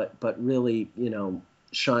so, but really,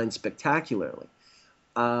 shine spectacularly.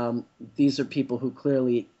 These are people who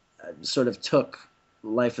clearly sort of took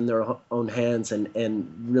life in their own hands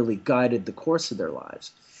and really guided the course of their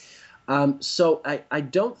lives. So I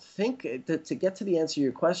don't think that, to get to the answer to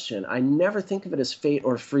your question, I never think of it as fate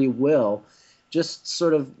or free will, just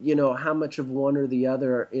sort of, how much of one or the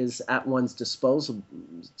other is at one's disposal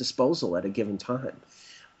at a given time.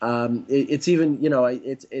 It's even,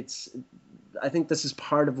 I think this is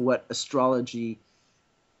part of what astrology,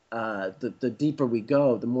 the deeper we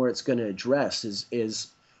go, the more it's going to address is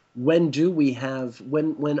when are days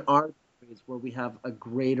where we have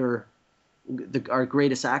our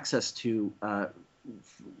greatest access to,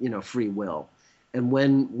 free will, and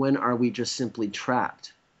when are we just simply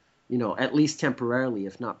trapped, at least temporarily,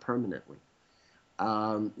 if not permanently.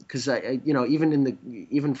 Because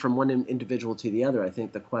even from one individual to the other, I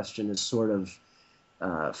think the question is sort of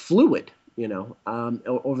fluid.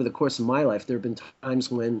 Over the course of my life, there have been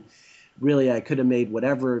times when really I could have made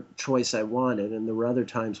whatever choice I wanted, and there were other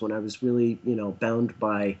times when I was really, bound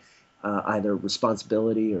by either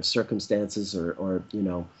responsibility or circumstances or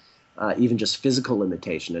even just physical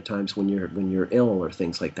limitation at times when you're ill or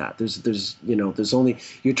things like that. There's only,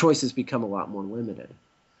 your choices become a lot more limited.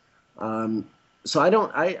 So I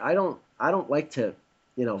don't like to,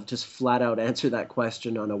 just flat out answer that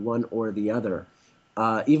question on a one or the other.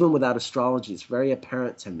 Even without astrology, it's very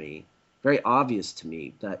apparent to me, very obvious to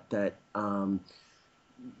me that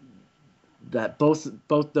both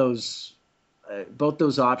those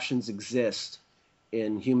options exist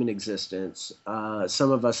in human existence.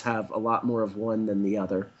 Some of us have a lot more of one than the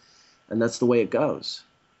other, and that's the way it goes.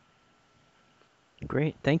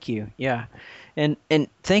 Great, thank you. Yeah, and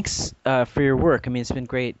thanks for your work. I mean, it's been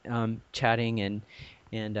great chatting,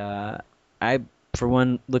 and I, for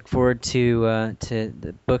one, look forward to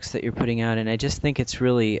the books that you're putting out, and I just think it's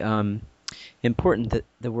really important that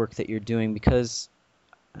the work that you're doing, because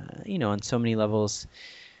on so many levels,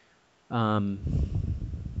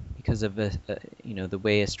 because of the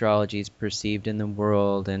way astrology is perceived in the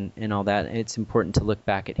world and all that, it's important to look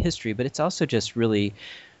back at history, but it's also just really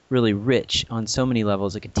rich on so many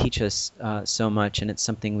levels. It can teach us so much, and it's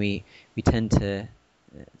something we tend to,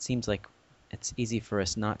 it seems like it's easy for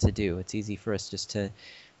us not to do. It's easy for us just to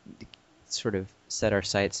sort of set our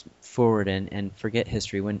sights forward and forget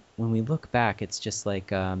history. When we look back, it's just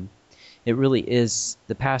like it really is,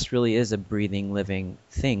 the past really is a breathing, living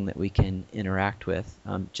thing that we can interact with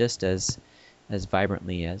just as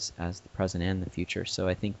vibrantly as the present and the future. So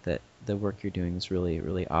I think that the work you're doing is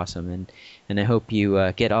really awesome, and I hope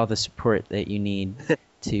you get all the support that you need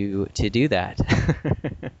to do that.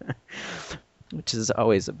 Which is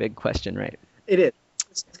always a big question, right? It is.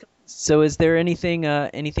 So is there anything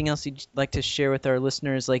else you'd like to share with our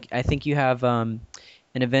listeners? Like, I think you have an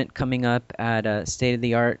event coming up at a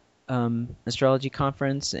state-of-the-art astrology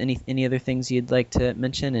conference. Any other things you'd like to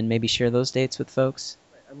mention and maybe share those dates with folks?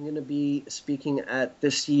 I'm going to be speaking at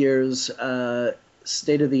this year's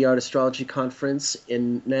state-of-the-art astrology conference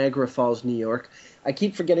in Niagara Falls, New York. I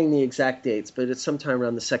keep forgetting the exact dates, but it's sometime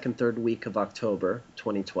around the second, third week of October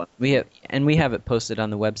 2012. We have it posted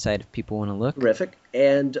on the website if people want to look. Terrific.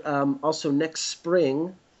 And also next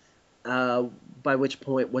spring, by which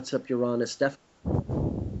point, What's Up Uranus,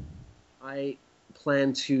 I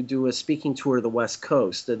plan to do a speaking tour of the West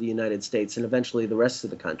Coast of the United States and eventually the rest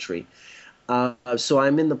of the country. So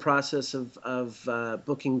I'm in the process of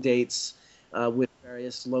booking dates with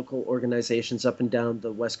various local organizations up and down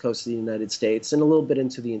the West Coast of the United States and a little bit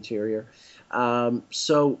into the interior.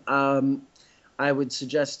 So I would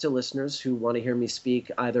suggest to listeners who want to hear me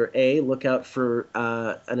speak, either A, look out for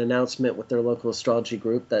an announcement with their local astrology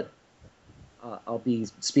group that I'll be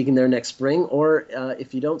speaking there next spring, or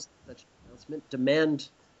if you don't see such an announcement, demand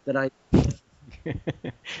that I...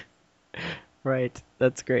 Right,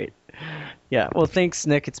 that's great. Yeah, well, thanks,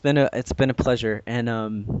 Nick. It's been a pleasure, and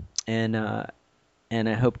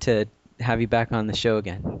I hope to have you back on the show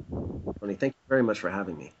again. Tony, thank you very much for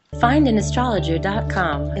having me.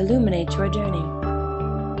 Findandastrologer.com. Illuminate your journey.